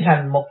quy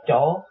thành một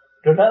chỗ,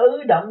 rồi nó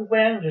ứ động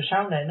quen, rồi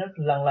sau này nó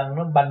lần lần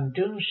nó bành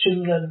trướng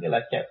sưng lên cái là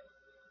chết.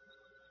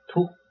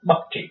 Thuốc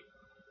bất trị.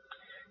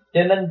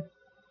 Cho nên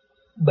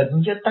bệnh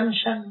cho tánh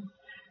sanh,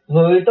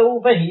 người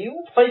tu phải hiểu,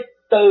 phải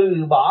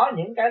từ bỏ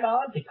những cái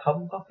đó thì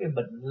không có cái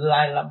bệnh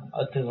lai lâm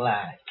ở tương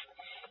lai.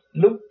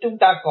 Lúc chúng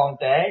ta còn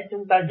trẻ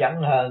chúng ta giận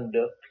hờn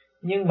được,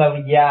 nhưng mà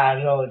già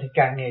rồi thì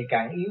càng ngày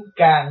càng yếu,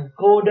 càng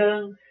cô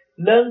đơn,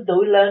 lớn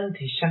tuổi lên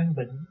thì sanh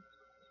bệnh,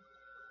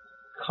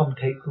 không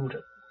thể cứu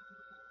được.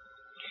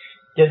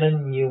 Cho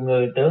nên nhiều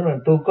người tưởng rằng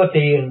tôi có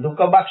tiền, tôi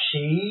có bác sĩ,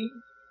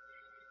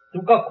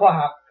 tôi có khoa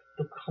học,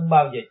 tôi không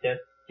bao giờ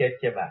chết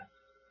cho bạn.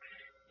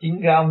 Chính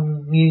cái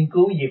ông nghiên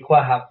cứu về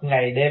khoa học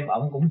ngày đêm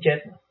ông cũng chết.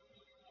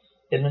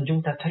 Cho nên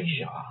chúng ta thấy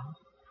rõ,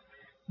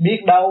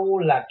 biết đâu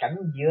là cảnh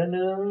giữa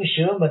nương,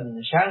 sửa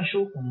mình sáng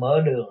suốt,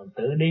 mở đường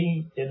tự đi.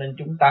 Cho nên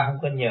chúng ta không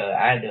có nhờ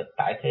ai được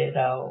tại thế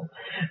đâu.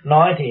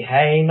 Nói thì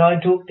hay, nói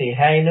thuốc thì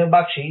hay, nói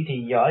bác sĩ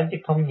thì giỏi, chứ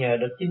không nhờ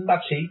được. Chính bác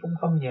sĩ cũng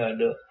không nhờ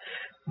được.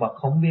 Mà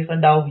không biết ở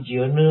đâu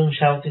dựa nương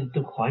sao thì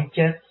tôi khỏi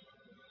chết.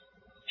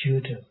 Chưa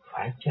được,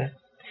 phải chết.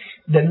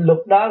 Định luật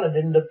đó là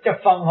định luật cho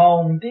phần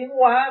hồn tiến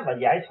hóa và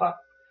giải thoát.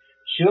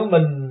 Sửa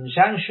mình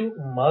sáng suốt,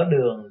 mở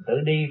đường tự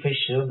đi. Phải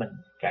sửa mình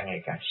càng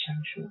ngày càng sáng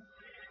suốt.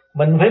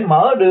 Mình phải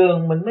mở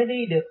đường mình mới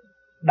đi được.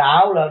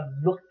 Đạo là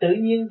luật tự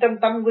nhiên trong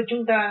tâm của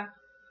chúng ta,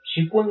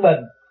 sự quân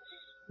bình.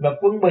 Và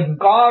quân bình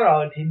có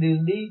rồi thì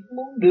đường đi,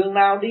 muốn đường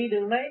nào đi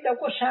đường nấy, đâu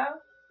có sao.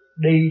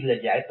 Đi là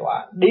giải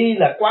tỏa, đi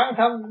là quán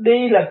thông,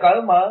 đi là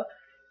cởi mở,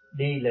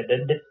 đi là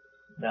đến đích.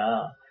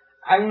 Đó.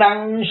 Ăn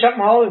năn sám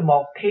hối,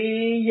 một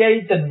khi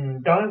dây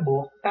tình trói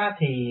buộc ta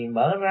thì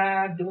mở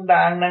ra. Chúng ta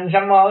ăn năn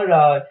sám hối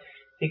rồi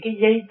thì cái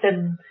dây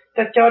tình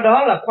ta cho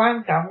đó là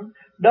quan trọng,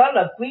 đó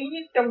là quý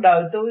nhất trong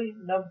đời tôi,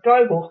 nó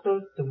trói buộc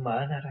tôi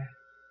mở nó ra.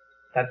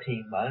 Ta thì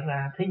mở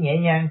ra, thấy nhẹ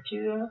nhàng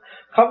chưa?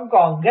 Không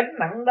còn gánh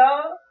nặng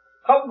đó,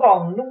 không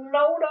còn nung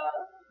nấu đó,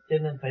 cho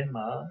nên phải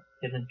mở.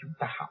 Cho nên chúng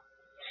ta học.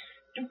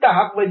 Chúng ta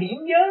học về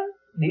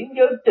điển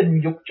giới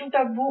tình dục chúng ta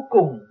vô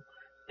cùng.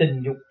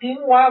 Tình dục tiến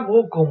hóa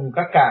vô cùng,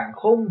 cả càn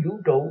khôn vũ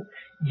trụ,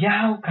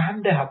 giao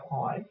cảm để học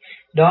hỏi.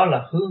 Đó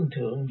là hướng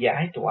thượng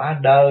giải tỏa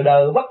đời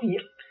đời bất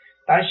diệt.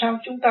 Tại sao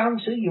chúng ta không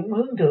sử dụng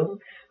hướng thượng,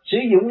 sử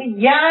dụng cái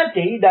giá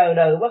trị đời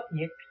đời bất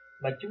diệt,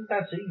 mà chúng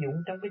ta sử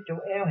dụng trong cái chỗ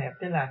eo hẹp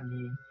để làm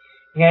gì?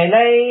 Ngày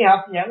nay học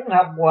nhẫn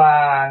học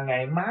hòa,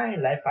 ngày mai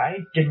lại phải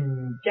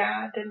trình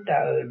cha trên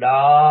trời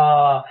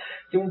đó.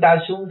 Chúng ta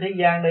xuống thế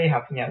gian đây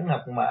học nhẫn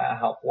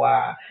học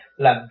hòa,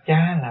 làm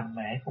cha làm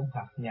mẹ cũng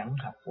học nhẫn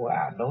học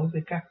hòa đối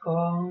với các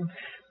con.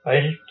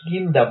 Phải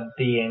kiếm đồng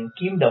tiền,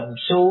 kiếm đồng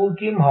xu,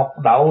 kiếm học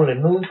đậu là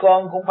nuôi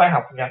con cũng phải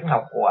học nhẫn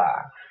học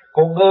hòa.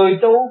 Còn người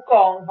tu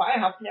còn phải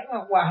học nhẫn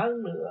học hòa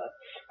hơn nữa.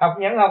 Học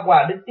nhẫn học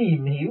hòa để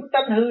tìm hiểu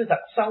tánh hư thật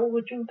sâu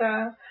của chúng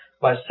ta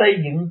và xây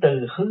dựng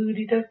từ hư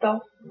đi tới tốt.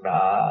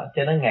 Đó,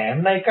 cho nên ngày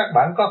hôm nay các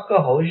bạn có cơ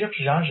hội rất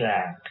rõ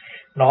ràng.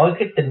 Nói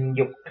cái tình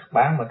dục các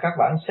bạn mà các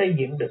bạn xây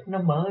dựng được nó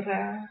mở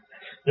ra.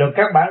 Rồi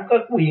các bạn có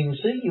quyền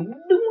sử dụng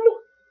đúng lúc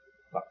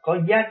và có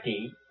giá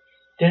trị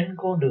trên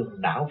con đường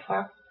đạo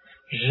Pháp.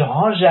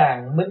 Rõ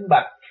ràng minh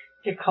bạch,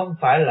 chứ không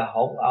phải là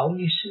hỗn ẩu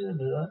như xưa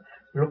nữa.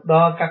 Lúc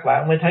đó các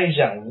bạn mới thấy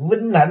rằng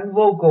vinh hạnh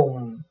vô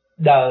cùng,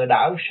 đời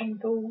đạo sống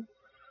tu.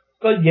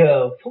 Có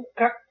giờ phút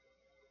khắc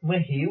mới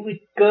hiểu cái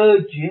cơ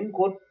chuyển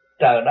của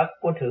trời đất,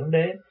 của Thượng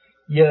Đế.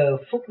 Giờ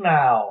phút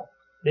nào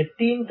để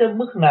tiến tới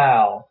mức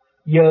nào,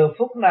 giờ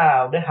phút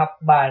nào để học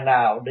bài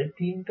nào để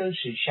tiến tới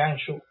sự sáng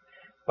suốt,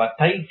 và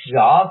thấy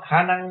rõ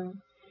khả năng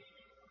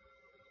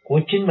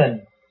của chính mình,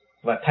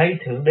 và thấy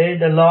Thượng Đế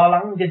đã lo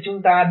lắng cho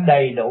chúng ta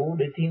đầy đủ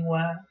để tiến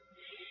hóa.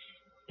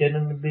 Cho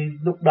nên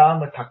lúc đó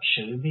mới thật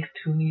sự biết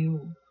thương yêu.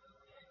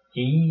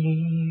 Chỉ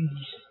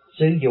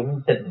sử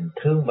dụng tình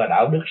thương và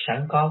đạo đức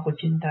sẵn có của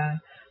chính ta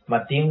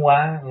mà tiến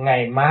hóa,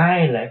 ngày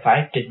mai lại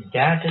phải trình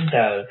giá trên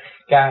trời.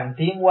 Càng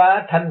tiến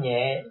hóa thanh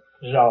nhẹ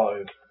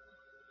rồi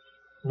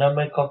nó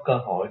mới có cơ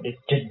hội để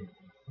trình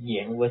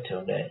diện với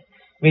Thượng Đế.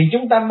 Vì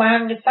chúng ta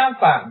mang cái tám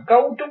phàm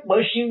cấu trúc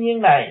bởi siêu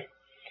nhiên này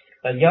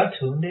là do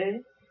Thượng Đế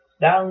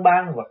đã ân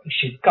ban, và cái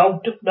sự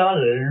cấu trúc đó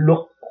là luật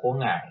của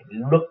Ngài,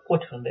 luật của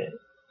Thượng Đế.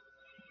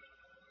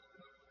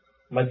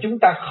 Mà chúng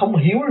ta không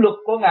hiểu luật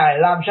của Ngài,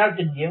 làm sao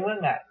trình diện với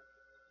Ngài?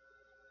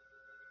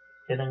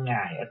 Cho nên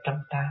Ngài ở trong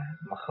ta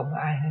mà không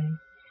ai hay.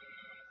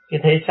 Cái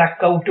thể xác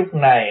cấu trúc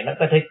này nó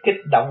có thể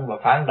kích động và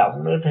phản động,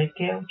 nó có thể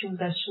kéo chúng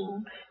ta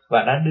xuống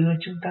và nó đưa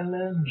chúng ta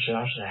lên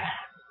rõ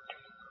ràng.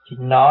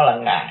 Chính nó là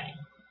Ngài,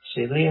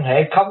 sự liên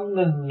hệ không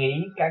ngừng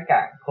nghỉ cả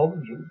càn khôn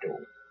vũ trụ.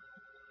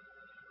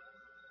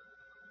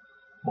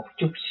 Một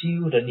chút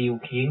xíu đã điều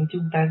khiển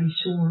chúng ta đi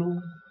xuống luôn.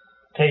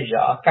 Thấy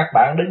rõ các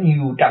bạn đã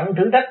nhiều trận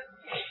thử thách,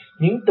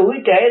 những tuổi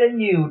trẻ đã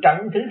nhiều trận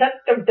thử thách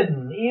trong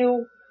tình yêu,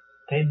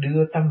 thấy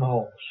đưa tâm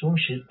hồn xuống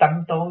sự tâm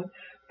tối,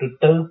 rồi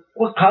tự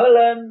quật khởi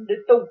lên để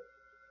tu.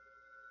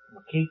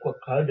 Khi quật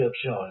khởi được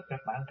rồi các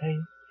bạn thấy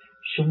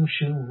sung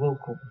sướng vô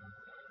cùng.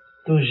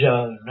 Tôi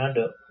rời nó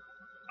được,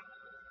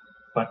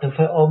 và tôi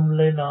phải ôm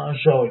lấy nó,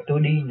 rồi tôi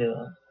đi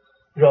nữa.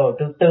 Rồi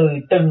tôi từ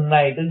từng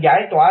này tôi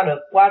giải tỏa được,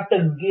 qua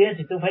từng kia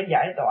thì tôi phải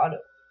giải tỏa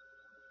được.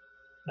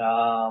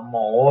 đó,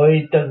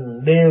 mỗi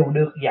từng đều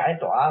được giải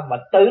tỏa mà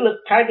tự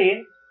lực khai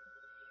triển.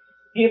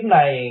 Kiếp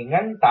này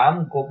ngắn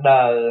tạm cuộc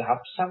đời, học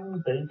xong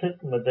tự thức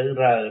mà tự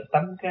rờ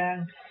tâm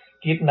can.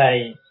 Kiếp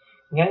này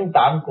ngắn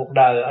tạm cuộc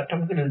đời ở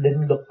trong cái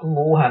định luật của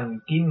ngũ hành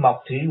kim mộc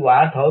thủy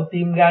hỏa thổ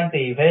tim gan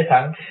tỳ phế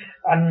thận,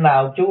 anh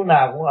nào chú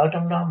nào cũng ở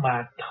trong đó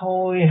mà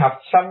thôi. Học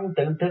xong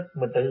tự thức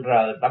mà tự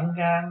rờ tâm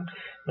can,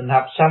 mình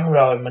học xong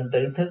rồi mình tự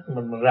thức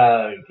mình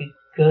rờ cái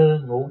cơ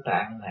ngũ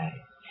tạng này.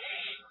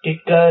 Cái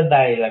cơ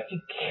này là cái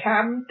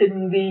khám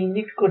tinh vi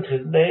nhất của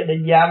Thượng Đế để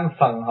giam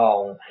phần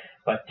hồn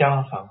và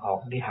cho phần hồn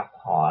đi học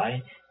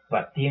hỏi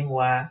và tiến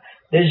hóa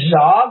để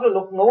rõ cái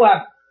luật ngũ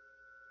hành,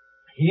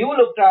 hiểu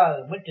luật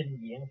trời mới trình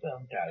diện với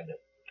ông trời được.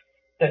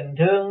 Tình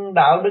thương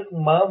đạo đức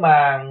mở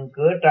màn,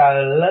 cửa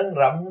trời lớn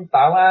rộng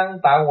tạo an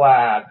tạo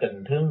hòa.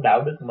 Tình thương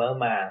đạo đức mở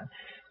màn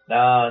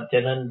đó, cho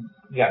nên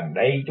gần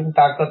đây chúng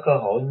ta có cơ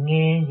hội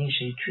nghe những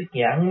sự thuyết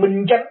giảng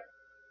minh chánh,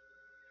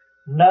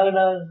 nơi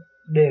nơi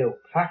đều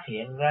phát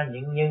hiện ra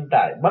những nhân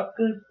tài, bất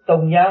cứ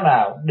tôn giáo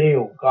nào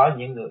đều có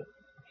những người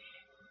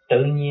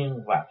tự nhiên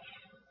và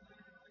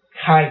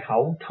khai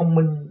khẩu thông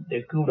minh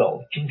để cứu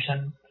độ chúng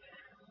sanh.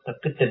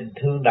 Cái tình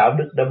thương đạo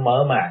đức đã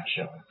mở màn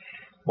rồi.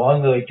 Mọi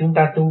người chúng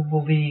ta tu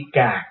vô vi,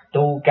 càng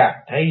tu càng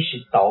thấy sự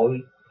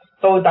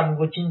tối tâm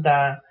của chúng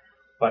ta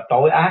và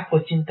tội ác của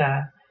chúng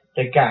ta,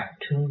 để càng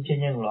thương cho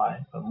nhân loại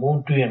và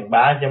muốn truyền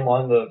bá cho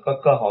mọi người có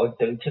cơ hội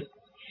tự thức.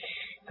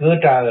 Cửa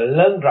trời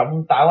lớn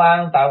rộng tạo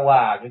an tạo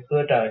hòa. Cái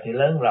cửa trời thì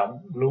lớn rộng,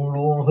 luôn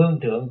luôn hướng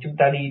thượng, chúng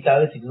ta đi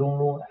tới thì luôn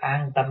luôn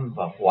an tâm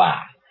và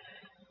hòa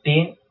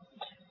tiến.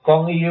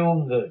 Con yêu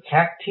người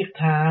khác thiết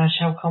tha,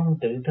 sao không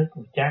tự thức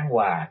chan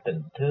hòa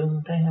tình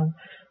thương, thấy không?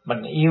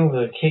 Mình yêu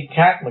người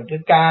khác, mình cứ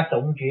ca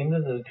tụng chuyện với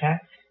người khác,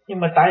 nhưng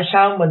mà tại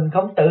sao mình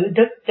không tự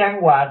thức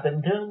chan hòa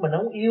tình thương? Mình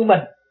không yêu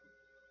mình.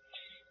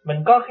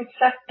 Mình có cái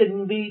xác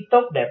tinh vi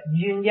tốt đẹp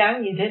duyên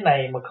dáng như thế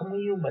này mà không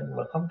yêu mình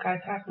và không khai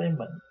thác lên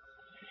mình,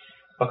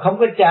 và không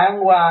có chan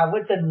hòa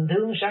với tình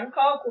thương sẵn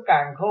có của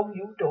càn khôn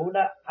vũ trụ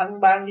đã ăn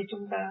ban cho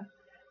chúng ta.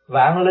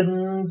 Vạn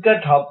linh kết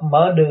hợp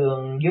mở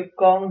đường, giúp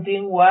con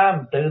tiến hóa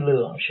tự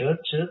lượng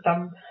sửa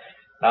tâm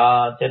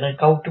đó. Cho nên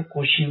cấu trúc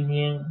của siêu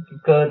nhiên, cái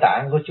cơ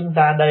tạng của chúng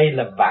ta đây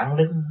là vạn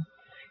linh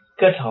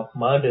kết hợp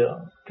mở đường,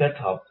 kết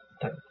hợp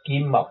thành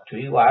kim mộc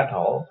thủy hỏa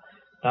thổ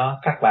đó.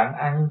 Các bạn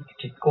ăn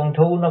thịt con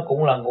thú nó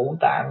cũng là ngũ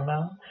tạng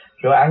đó,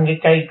 rồi ăn cái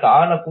cây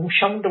cỏ nó cũng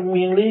sống trong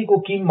nguyên lý của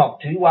kim mộc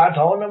thủy hỏa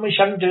thổ, nó mới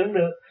sanh trưởng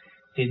được.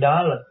 Thì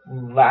đó là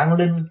vạn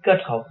linh kết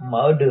hợp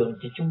mở đường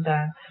cho chúng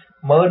ta,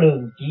 mở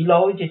đường chỉ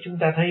lối cho chúng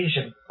ta thấy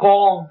rằng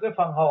con cái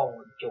phần hồn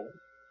chủ,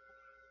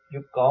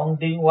 giúp con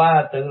tiến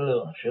hóa tự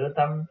lượng sửa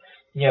tâm.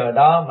 Nhờ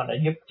đó mà nó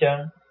giúp cho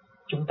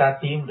chúng ta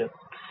tiến được,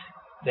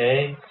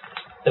 để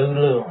tự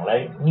lượng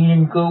lấy,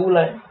 nghiên cứu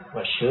lấy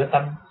và sửa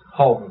tâm.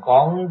 Hồn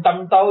con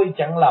tâm tối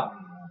chẳng lầm,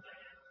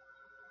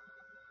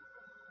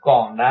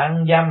 còn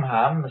đang giam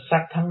hãm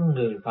xác thân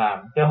người phàm.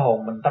 Cái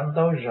hồn mình tâm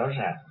tối rõ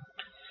ràng,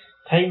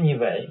 thấy như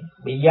vậy,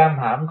 bị giam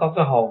hãm có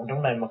cái hồn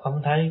trong này mà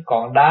không thấy,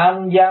 còn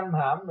đang giam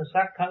hãm mà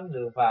xác thân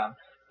người phàm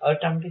ở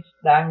trong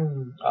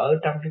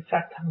cái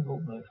xác thân của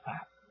người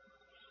phàm.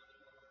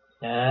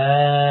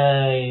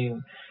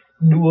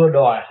 Đua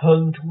đòi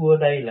hơn thua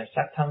đây là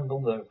xác thân của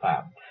người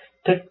phàm.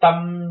 Thức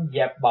tâm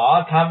dẹp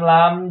bỏ tham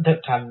lam, thực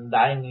hành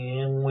đại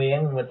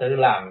nguyện và tự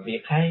làm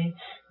việc hay.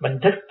 Mình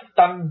thức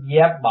tâm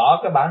dẹp bỏ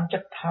cái bản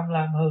chất tham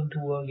lam hơn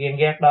thua ghen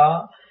ghét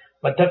đó,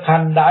 mà thực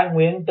hành đại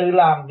nguyện tự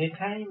làm việc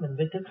hay. Mình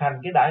phải thực hành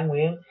cái đại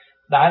nguyện.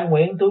 Đại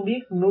nguyện tôi biết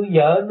nuôi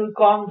vợ nuôi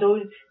con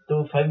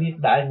tôi phải biết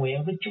đại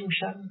nguyện với chúng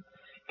sanh.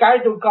 Cái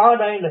tôi có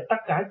đây là tất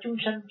cả chúng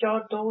sanh cho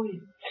tôi.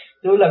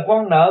 Tôi là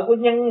con nợ của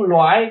nhân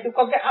loại. Tôi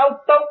có cái áo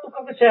tốt, tôi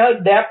có cái xe hơi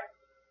đẹp,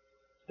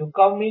 tôi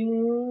có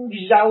miếng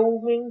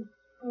rau,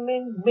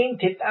 miếng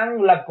thịt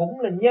ăn là cũng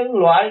là nhân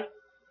loại.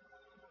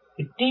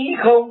 Thì trí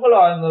khôn của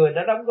loài người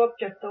đã đóng góp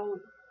cho tôi.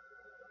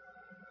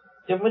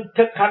 Cho nên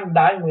thực hành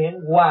đại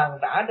nguyện hoàn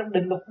trả trong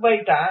định luật vay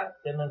trả,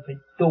 cho nên phải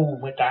tu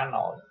mới trả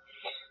nổi.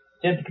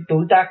 Cho nên cái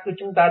tuổi tác của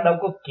chúng ta đâu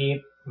có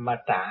kịp mà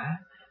trả,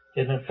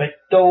 cho nên phải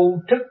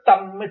tu thức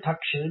tâm mới thật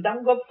sự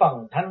đóng góp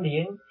phần thanh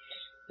điển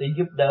để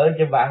giúp đỡ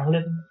cho vạn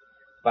linh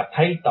và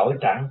thấy tội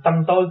trạng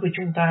tâm tối của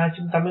chúng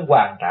ta mới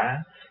hoàn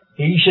trả.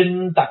 Hy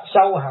sinh tật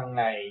xấu hàng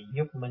ngày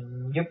giúp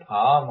mình, giúp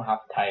họ mà học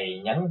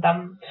thầy nhẫn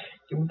tâm.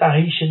 Chúng ta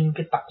hy sinh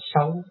cái tật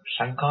xấu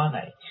sẵn có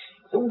này.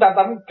 Chúng ta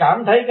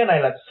cảm thấy cái này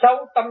là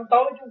xấu, tâm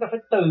tối, chúng ta phải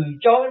từ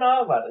chối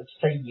nó và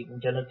xây dựng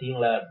cho nó tiến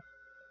lên.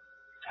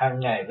 Hàng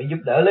ngày phải giúp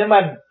đỡ lấy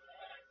mình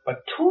và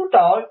thú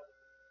tội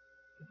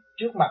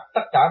trước mặt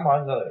tất cả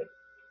mọi người.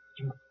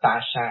 Chúng ta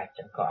sai,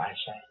 chẳng có ai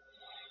sai.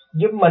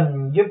 Giúp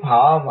mình, giúp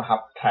họ mà học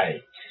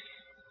thầy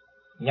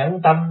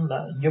nhẫn tâm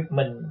đó, giúp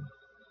mình.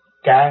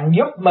 Càng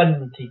giúp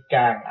mình thì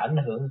càng ảnh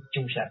hưởng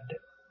chúng sanh được.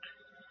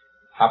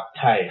 Học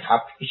thầy, học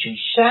cái sự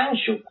sáng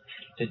suốt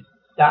thì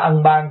đã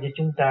ân ban cho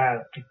chúng ta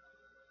cái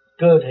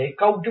cơ thể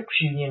cấu trúc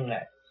siêu nhiên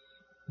này,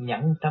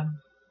 nhẫn tâm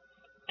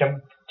trong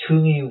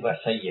thương yêu và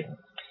xây dựng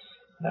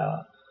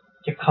đó,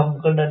 chứ không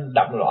có nên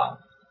động loạn,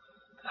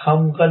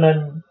 không có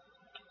nên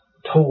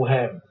thù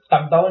hèn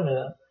tâm tối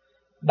nữa.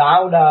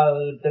 Đạo đời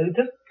tự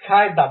thức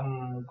khai tầm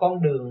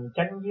con đường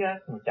chánh giác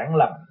mà chẳng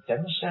lầm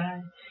chẳng sai.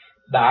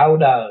 Đạo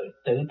đời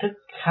tự thức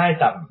khai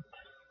tầm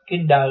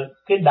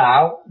cái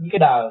đạo với cái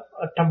đời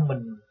ở trong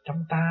mình, trong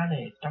ta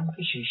này, trong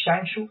cái sự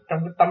sáng suốt, trong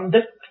cái tâm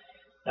thức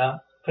đó,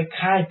 phải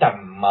khai tầm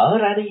mở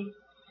ra đi.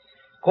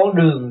 Con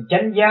đường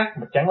chánh giác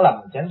mà chẳng lầm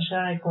chẳng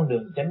sai, con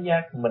đường chánh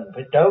giác mình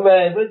phải trở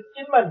về với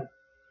chính mình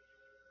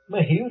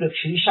mới hiểu được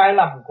sự sai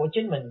lầm của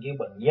chính mình, kêu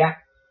bằng giác.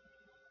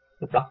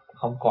 Lúc đó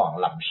không còn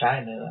lầm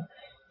sai nữa,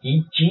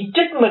 chỉ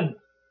trích mình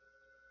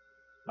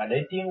mà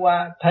để tiến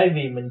hóa, thay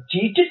vì mình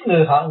chỉ trích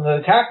người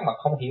khác mà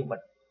không hiểu mình.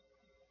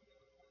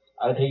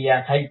 Ở thế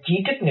gian hay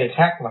chỉ trích người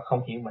khác mà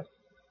không hiểu mình,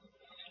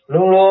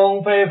 luôn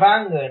luôn phê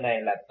phán người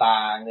này là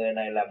tà, người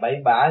này là bậy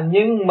bạ,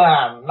 nhưng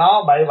mà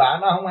nó bậy bạ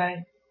nó không hay.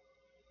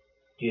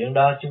 Chuyện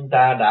đó chúng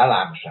ta đã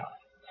làm rồi.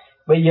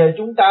 Bây giờ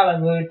chúng ta là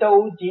người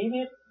tu, chỉ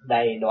biết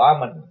đầy đọa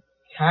mình,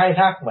 khai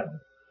thác mình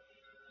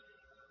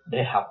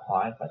để học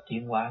hỏi và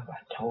tiến hóa và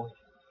thôi.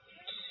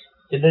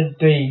 Cho nên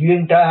tùy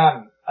duyên trở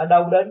hành, ở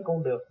đâu đến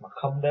cũng được mà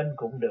không đến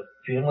cũng được.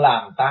 Chuyện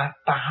làm ta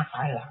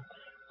phải làm,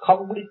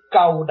 không đi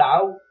cầu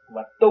đạo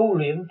và tu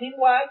luyện tiến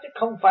hóa, chứ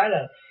không phải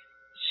là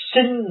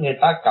xin người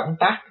ta cộng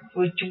tác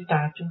với chúng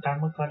ta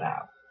mới có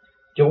đạo.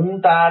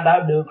 Chúng ta đã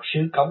được sự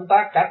cộng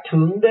tác cả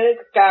Thượng Đế,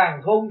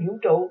 càn khôn vũ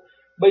trụ.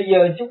 Bây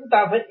giờ chúng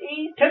ta phải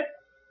ý thức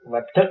và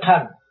thực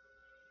hành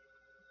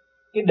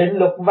cái định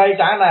luật vay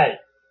trả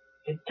này,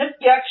 cái thức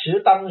giác sửa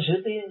tâm sửa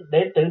tiến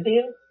để tự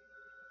tiến.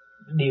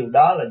 Điều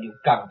đó là điều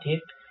cần thiết.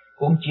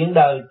 Còn chuyện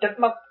đời trách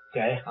móc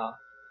kệ họ,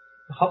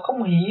 họ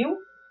không hiểu,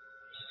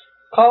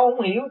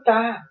 không hiểu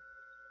ta.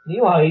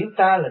 Nếu họ hiểu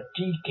ta là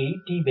tri kỷ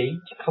tri bỉ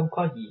chứ không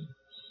có gì.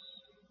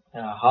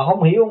 Họ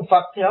không hiểu ông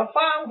Phật thì họ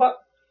phá ông Phật,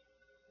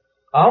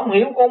 họ không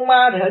hiểu con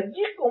ma thì họ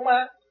giết con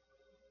ma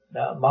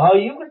đó. Mà họ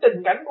hiểu cái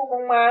tình cảnh của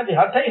con ma thì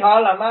họ thấy họ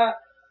là ma,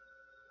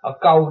 họ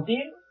cầu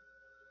tiến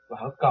và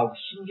họ cầu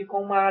xin cho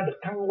con ma được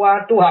thăng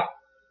hoa tu học.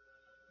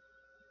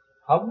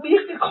 Họ biết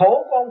cái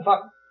khổ của ông Phật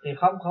thì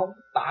không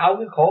tạo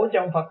cái khổ cho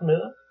ông Phật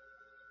nữa,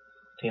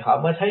 thì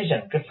họ mới thấy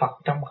rằng cái Phật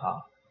trong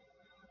họ.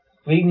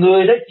 Vì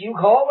người đã chịu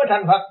khổ mới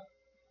thành Phật,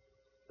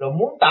 rồi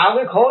muốn tạo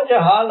cái khổ cho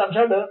họ làm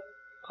sao được?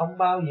 Không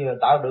bao giờ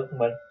tạo được.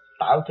 Mình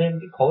tạo thêm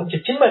cái khổ cho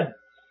chính mình.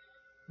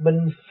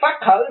 Mình phát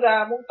khởi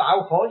ra muốn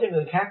tạo khổ cho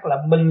người khác là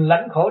mình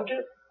lãnh khổ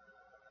trước.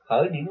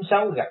 Khởi điểm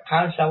xấu gặt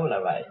hái xấu là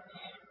vậy.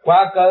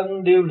 Qua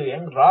cơn điêu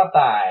luyện rõ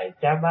tài,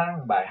 cha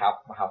ban bài học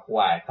mà học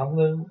hoài không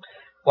ngưng.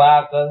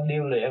 Qua cơn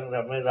điêu luyện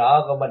rồi mới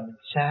rõ của mình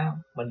sao,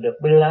 mình được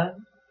bên lớn.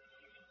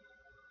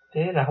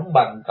 Thế là không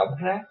bằng cộng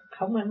rác,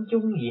 không ăn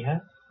chung gì hết.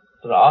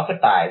 Rõ cái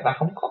tài ta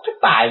không có cái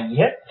tài gì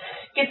hết.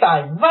 Cái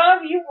tài vá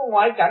víu của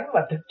ngoại cảnh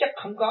và thực chất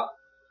không có.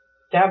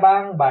 Cha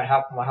ban bài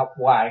học mà học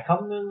hoài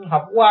không ngưng,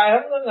 học hoài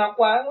không ngưng, học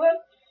hoài không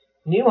ngưng.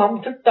 Nếu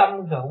không thức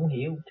tâm thì không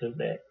hiểu Thượng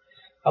Đế,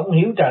 không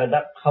hiểu trời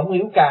đất, không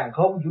hiểu càn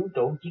khôn vũ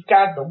trụ, chỉ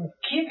ca tụng một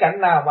khía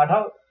cạnh nào mà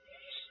thôi.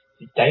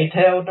 Thì chạy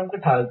theo trong cái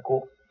thời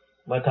cuộc,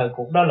 mà thời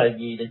cuộc đó là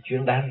gì? Là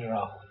chuyện đã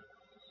rồi.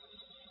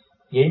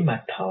 Vậy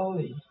mà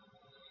thôi,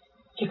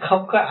 chứ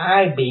không có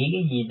ai bị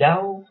cái gì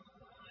đâu.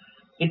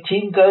 Cái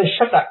thiên cơ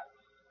sắp đặt,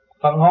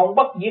 phần hồn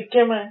bất diệt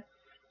chứ mà.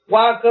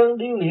 Qua cơn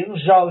điêu luyện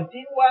rồi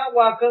tiến hóa,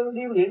 qua cơn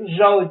điêu luyện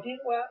rồi tiến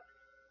hóa.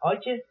 Hỏi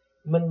chứ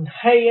mình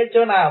hay ở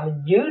chỗ nào,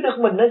 mình giữ được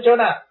mình ở chỗ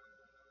nào?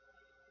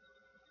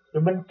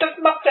 Rồi mình trách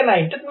móc cái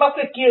này, trách móc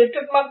cái kia,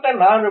 trách móc cái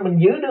nọ, rồi mình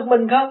giữ được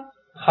mình không?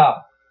 Không,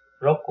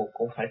 rốt cuộc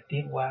cũng phải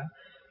tiến hóa.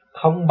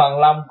 Không bằng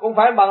lòng cũng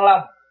phải bằng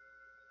lòng,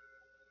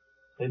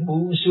 phải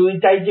buông xuôi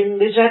tay chân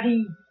để ra đi.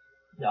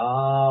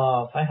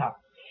 Đó, phải học.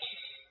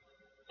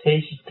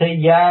 Thế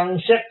gian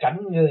xét cảnh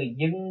người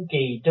dân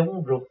kỳ trong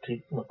ruột thịt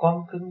mà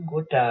con cưng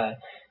của trời.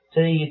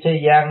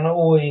 Thế gian nó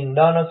ui,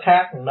 đó nó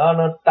khác, đó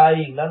nó Tây,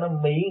 đó nó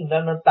Mỹ, đó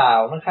nó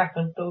Tàu, nó khác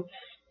hơn tôi.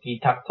 Kỳ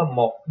thật có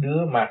một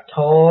đứa mà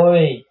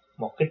thôi,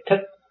 một cái thức.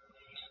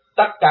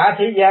 Tất cả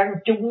thế gian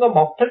chung có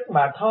một thức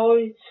mà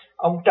thôi.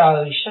 Ông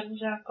trời sanh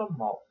ra có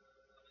một.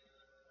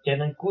 Cho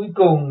nên cuối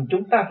cùng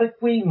chúng ta phải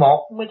quy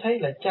một mới thấy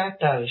là cha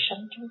trời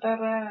sanh chúng ta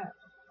ra.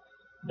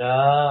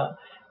 Đó.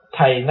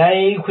 Thầy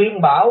nay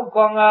khuyên bảo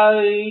con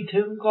ơi,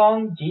 thương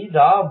con chỉ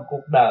rõ một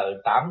cuộc đời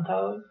tạm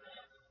thôi.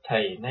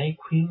 Thầy nay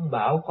khuyên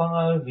bảo con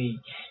ơi, vì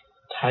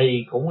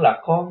thầy cũng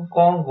là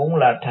con cũng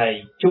là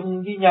thầy,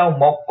 chung với nhau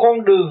một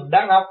con đường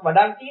đang học và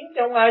đang tiến,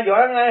 trong ai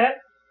giỏi hơn ai hết.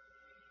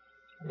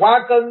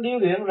 Qua cơn điêu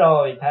luyện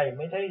rồi thầy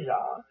mới thấy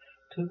rõ,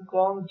 thương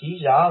con chỉ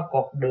rõ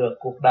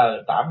cuộc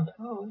đời tạm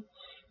thôi.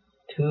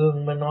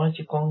 Thương mới nói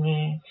cho con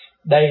nghe,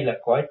 đây là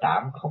cõi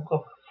tạm không có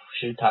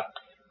sự thật,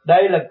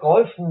 đây là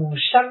cõi phù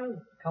sanh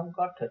không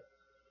có thực.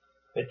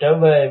 Phải trở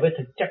về với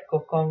thực chất của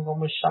con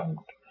mới sống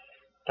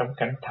trong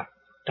cảnh thật,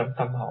 trong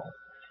tâm hồn.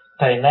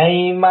 Thầy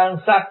nay mang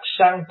xác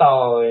sang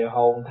tội,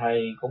 hồn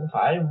thầy cũng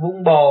phải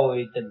vun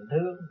bồi tình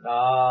thương.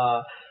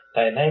 Đó,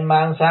 thầy nay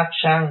mang xác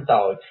sang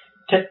tội,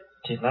 thích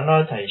thì nó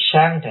nói thầy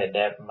sang thầy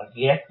đẹp, mà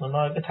ghét nó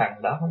nói cái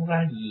thằng đó không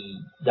ra gì.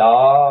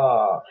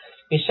 Đó,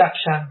 cái xác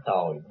sang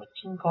tội, mà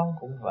chính con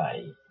cũng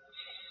vậy.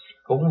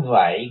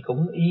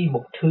 Cũng y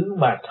một thứ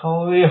mà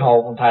thôi,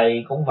 hồn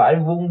thầy cũng phải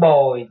vun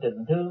bồi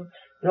tình thương.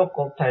 Rốt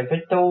cuộc thầy phải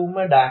tu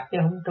mới đạt, chứ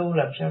không tu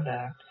làm sao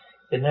đạt.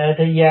 Cho nên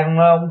thế gian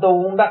ông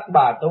tu không đắc,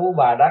 bà tu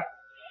bà đắc.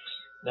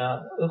 Đó,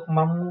 ước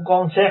mong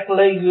con xét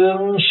lấy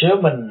gương, sửa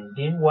mình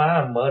tiến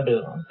hóa mở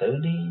đường tự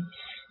đi.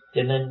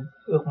 Cho nên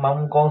ước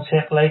mong con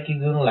xét lấy cái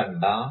gương lành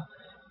đó.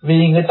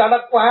 Vì người ta đã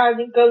qua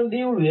những cơn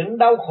điêu luyện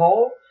đau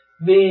khổ,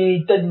 vì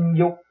tình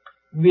dục,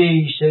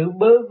 vì sự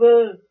bơ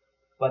vơ,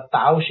 và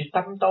tạo sự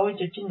tăm tối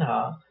cho chính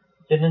họ.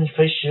 Cho nên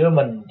phải sửa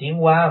mình tiến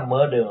hóa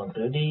mở đường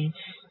tự đi.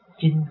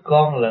 Chính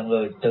con là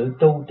người tự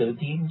tu tự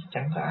tiến,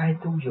 chẳng có ai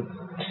tu dùng.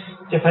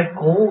 Chứ phải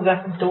cố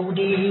gắng tu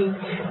đi,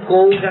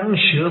 cố gắng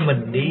sửa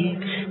mình đi,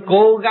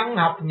 cố gắng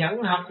học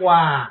nhẫn học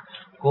hòa,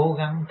 cố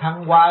gắng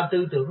thăng hoa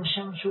tư tưởng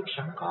sáng suốt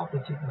sẵn có của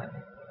chính mình.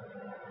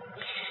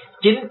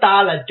 Chính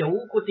ta là chủ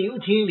của tiểu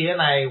thiên địa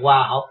này,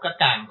 hòa hợp cả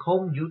càn khôn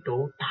vũ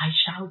trụ. Tại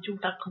sao chúng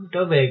ta không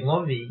trở về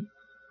ngôi vị?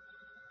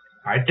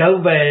 Phải trở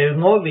về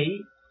ngôi vị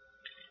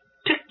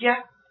thức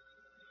giác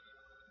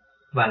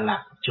và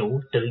làm chủ,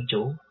 tự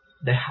chủ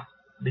để học,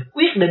 để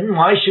quyết định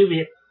mọi sự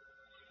việc,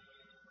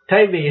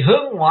 thay vì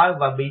hướng ngoại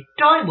và bị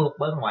trói buộc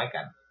bởi ngoại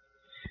cảnh.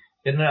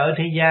 Cho nên ở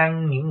thế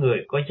gian, những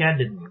người có gia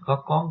đình,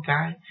 có con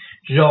cái,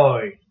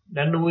 rồi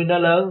đã nuôi nó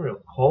lớn rồi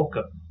khổ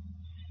cực,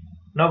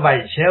 nó vầy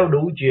xéo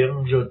đủ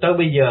chuyện, rồi tới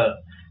bây giờ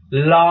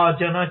lo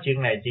cho nó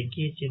chuyện này chuyện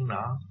kia chuyện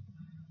nọ,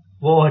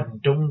 vô hình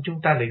trung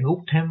chúng ta lại gút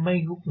thêm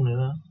mấy gút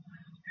nữa,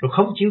 rồi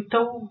không chịu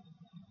tu,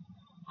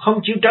 không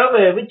chịu trở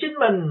về với chính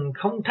mình,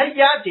 không thấy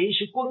giá trị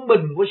sự quân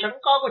bình của sẵn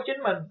có của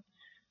chính mình,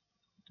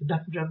 đâm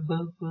ra bơ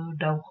vơ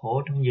đau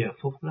khổ trong giờ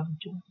phút lâm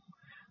chung.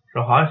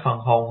 Rồi hỏi phần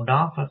hồn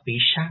đó phải bị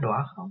sa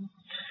đọa không?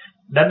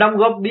 Đã đóng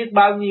góp biết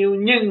bao nhiêu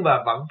nhưng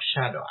mà vẫn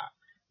sa đọa,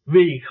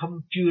 vì không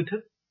chưa thức,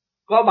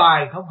 có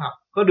bài không học,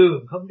 có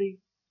đường không đi.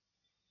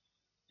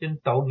 Nên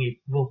tội nghiệp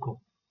vô cùng,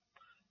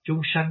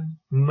 chúng sanh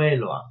mê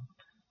loạn.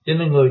 Cho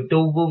nên người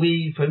tu vô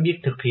vi phải biết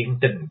thực hiện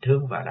tình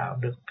thương và đạo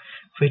đức,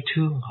 phải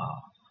thương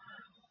họ,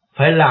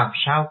 phải làm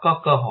sao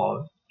có cơ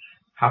hội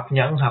học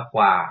nhẫn học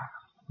hòa,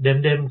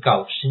 đêm đêm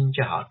cầu xin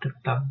cho họ thức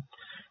tâm,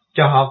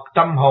 cho họ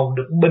tâm hồn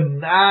được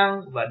bình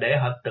an và để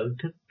họ tự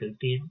thức tự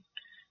tiến.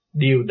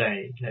 Điều này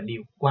là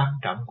điều quan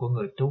trọng của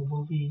người tu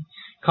vô vi.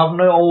 Không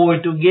nói ôi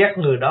tôi ghét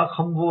người đó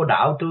không vô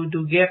đạo,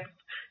 tôi ghét,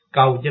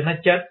 cầu cho nó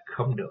chết,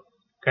 không được.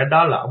 Cái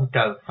đó là ông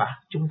trời phạt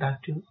chúng ta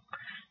trước.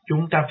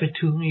 Chúng ta phải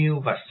thương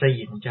yêu và xây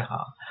dựng cho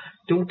họ.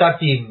 Chúng ta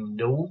tìm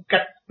đủ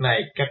cách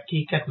này, cách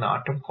kia, cách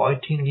nọ trong cõi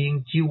thiên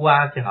liêng chiêu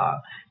qua cho họ,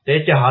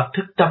 để cho họ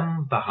thức tâm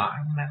và họ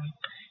ăn năn.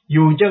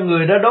 Dù cho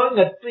người đó đối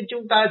nghịch với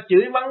chúng ta,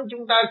 chửi mắng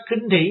chúng ta,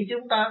 khinh thị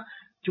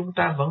chúng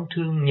ta vẫn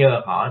thương.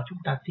 Nhờ họ chúng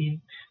ta tin,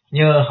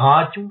 nhờ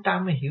họ chúng ta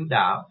mới hiểu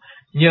đạo,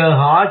 nhờ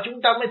họ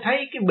chúng ta mới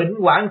thấy cái bệnh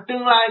hoạn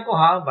tương lai của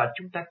họ và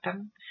chúng ta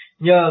tránh.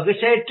 Nhờ cái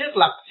xe trước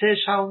lật xe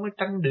sau mới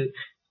tránh được,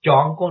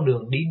 chọn con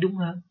đường đi đúng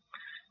hơn.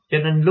 Cho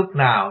nên lúc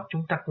nào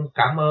chúng ta cũng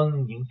cảm ơn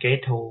những kẻ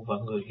thù và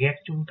người ghét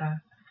chúng ta.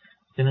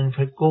 Cho nên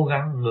phải cố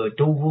gắng, người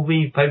tu vô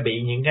vi phải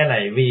bị những cái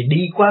này, vì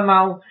đi quá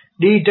mau,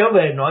 đi trở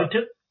về nội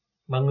thức.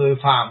 Mà người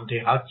phàm thì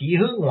họ chỉ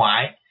hướng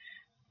ngoại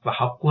và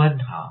họ quên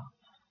họ,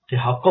 thì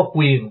họ có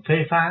quyền phê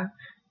phán.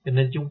 Cho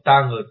nên chúng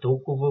ta người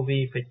tu của vô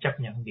vi phải chấp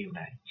nhận điều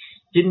này.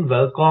 Chính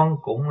vợ con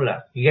cũng là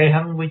gây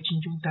hấn với chính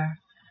chúng ta,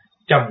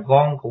 chồng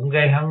con cũng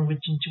gây hấn với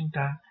chính chúng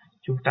ta.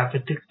 Chúng ta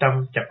phải thức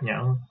tâm chấp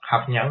nhận,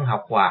 học nhẫn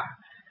học hòa,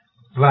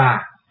 và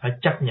phải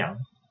chấp nhận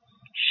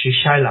sự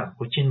sai lầm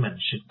của chính mình,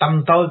 sự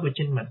tâm tối của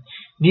chính mình.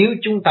 Nếu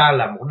chúng ta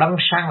là một đấng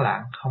sáng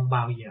lạng, không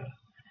bao giờ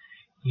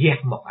ghét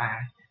một ai,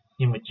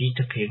 nhưng mà chỉ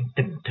thực hiện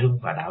tình thương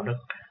và đạo đức.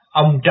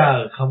 Ông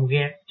trời không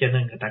ghét, cho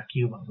nên người ta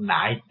kêu bằng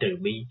đại từ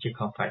bi chứ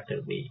không phải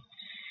từ bi.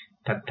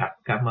 Thành thật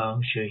cảm ơn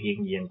sự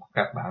hiện diện của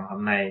các bạn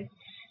hôm nay.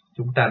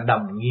 Chúng ta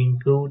đồng nghiên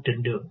cứu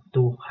trên đường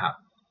tu học